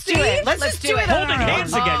 Yeah, let's do it. Let's just do it. Holding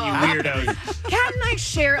hands again, you weirdos. Kat and I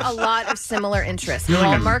share a lot of similar interests. You're like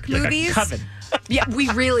a- Hallmark like a movies. coven. Yeah, we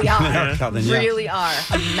really are. Our coven, yeah. Really are.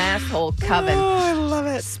 A mass hole coven. Oh, I love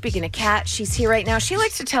it. Speaking of Kat, she's here right now. She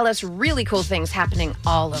likes to tell us really cool things happening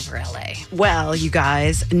all over LA. Well, you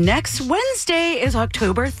guys, next Wednesday is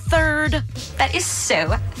October 3rd. That is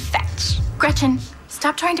so fetch. Gretchen,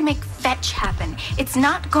 stop trying to make fetch happen. It's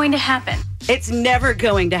not going to happen. It's never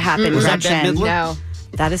going to happen, Was that Bette Gretchen. Midler? No.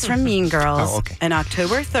 That is from Mean Girls. Oh, okay. And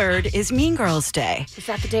October 3rd is Mean Girls Day. Is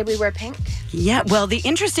that the day we wear pink? Yeah, well, the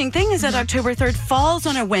interesting thing is that October 3rd falls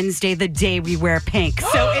on a Wednesday, the day we wear pink.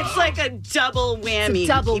 So it's like a double whammy. It's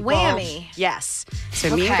a double people. whammy. Yes.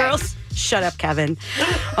 So Mean Okay. Girls, shut up, Kevin.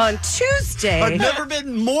 On Tuesday. I've never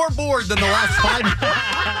been more bored than the last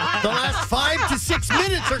 5 to 6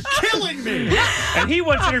 minutes are killing me. And he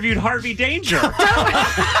once interviewed Harvey Danger.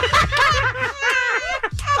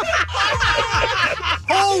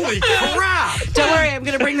 Holy crap! Don't worry, I'm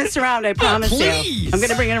going to bring this around, I promise Please. you. I'm going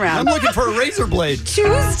to bring it around. I'm looking for a razor blade.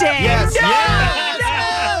 Tuesday. Yes. No, Yes.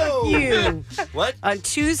 no. You. What? On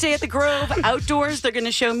Tuesday at the Grove, outdoors, they're going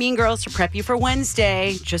to show Mean Girls to prep you for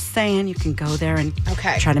Wednesday. Just saying, you can go there and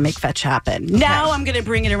try to make fetch happen. Now I'm going to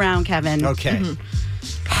bring it around, Kevin. Okay.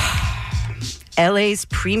 LA's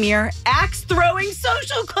premier axe throwing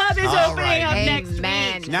social club is All opening right. up next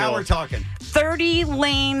Amen. week. Now we're talking. 30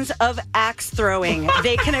 lanes of axe throwing.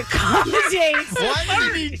 They can accommodate. Why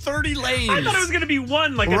do you need 30 lanes? I thought it was going to be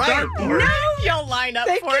one, like Right. a dartboard. No, You'll line up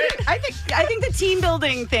they for can- it. I think the team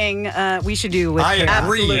building thing we should do with I agree.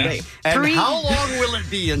 absolutely. And how long will it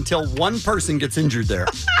be until one person gets injured there?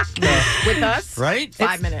 With us? Right?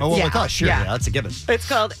 5 minutes. Oh, well, Yeah. with us, sure. Yeah. Yeah, that's a given. It's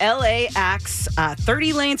called LA Axe.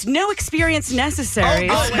 30 lanes, no experience necessary.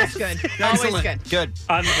 Oh, Always good. Always Excellent. good. Good.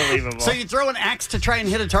 Unbelievable. So you throw an axe to try and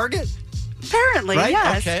hit a target? Apparently, Right?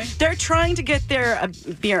 yes. Okay. They're trying to get their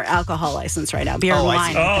beer alcohol license right now. Beer Oh, and I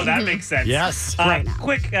see. wine. Oh, that makes sense. Yes. Right now.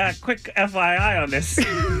 Quick FYI on this.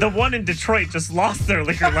 The one in Detroit just lost their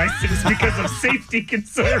liquor license because of safety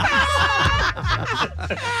concerns.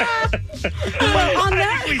 Well, on I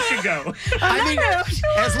that, think we should go. I mean,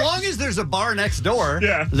 as long as there's a bar next door,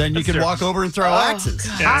 Yeah, then you that's can true. walk over and throw axes.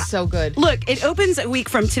 Yeah. So good. look, it opens a week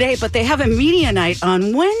from today, but they have a media night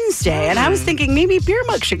on Wednesday, and I was thinking maybe Beer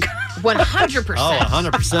Mug should go. 100%. Oh,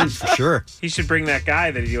 100% for sure. He should bring that guy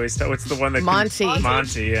that he always thought. What's the one that Monty.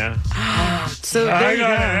 Monty, yeah. So I there you got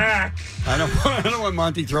go. an axe. I don't want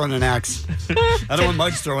Monty throwing an axe. I don't want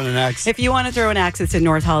Muggs throwing an axe. If you want to throw an axe, it's in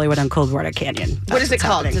North Hollywood on Coldwater Canyon. What is it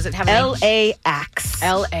called? Does it have a name? LA Axe.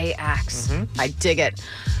 LA Axe. I dig it.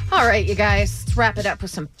 All right, you guys, let's wrap it up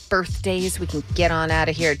with some birthdays. We can get on out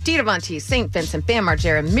of here. Dita Von Teese, St. Vincent, Bam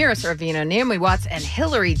Margera, Mira Sorvino, Naomi Watts, and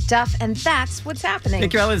Hillary Duff. And that's what's happening.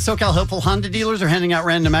 Thank you, Ellie. The SoCal Helpful Honda dealers are handing out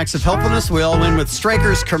random acts of helpfulness. We all win with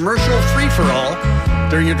Stryker's commercial free-for-all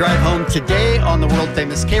during your drive home today on the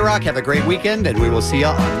world-famous K-Rock. Have a great weekend, and we will see you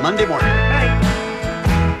on Monday morning.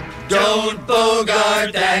 Don't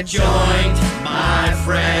bogart that joint, my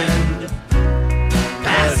friend.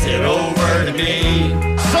 Pass it over to me.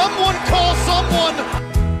 Someone call someone.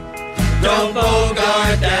 Don't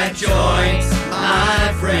bogart that joint,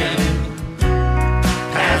 my friend.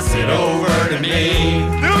 Pass it over to me.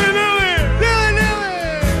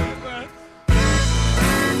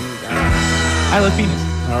 I love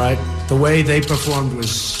penis. All right. The way they performed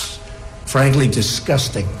was frankly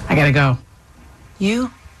disgusting. I gotta go.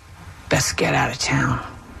 You best get out of town.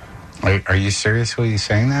 Are you seriously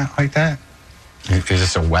saying that like that? Is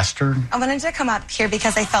this a Western? I wanted to come up here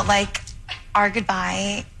because I felt like our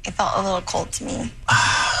goodbye, it felt a little cold to me.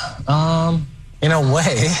 In a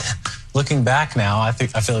way, looking back now, I feel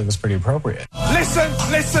like it was pretty appropriate. Listen.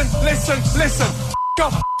 Go.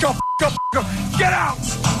 Get out.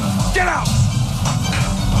 Get out.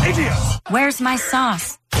 Idiots. Where's my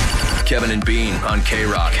sauce? Kevin and Bean on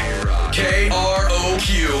K-Rock.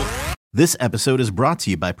 KROQ. This episode is brought to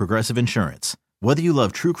you by Progressive Insurance. Whether you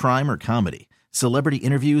love true crime or comedy, celebrity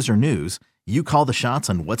interviews or news, you call the shots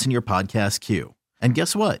on what's in your podcast queue. And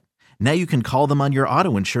guess what? Now you can call them on your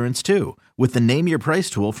auto insurance too with the Name Your Price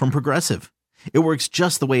tool from Progressive. It works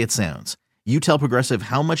just the way it sounds. You tell Progressive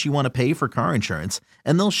how much you want to pay for car insurance,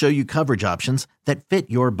 and they'll show you coverage options that fit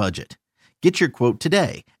your budget. Get your quote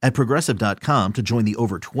today at Progressive.com to join the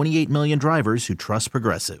over 28 million drivers who trust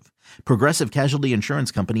Progressive. Progressive Casualty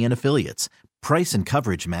Insurance Company and Affiliates. Price and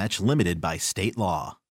coverage match limited by state law.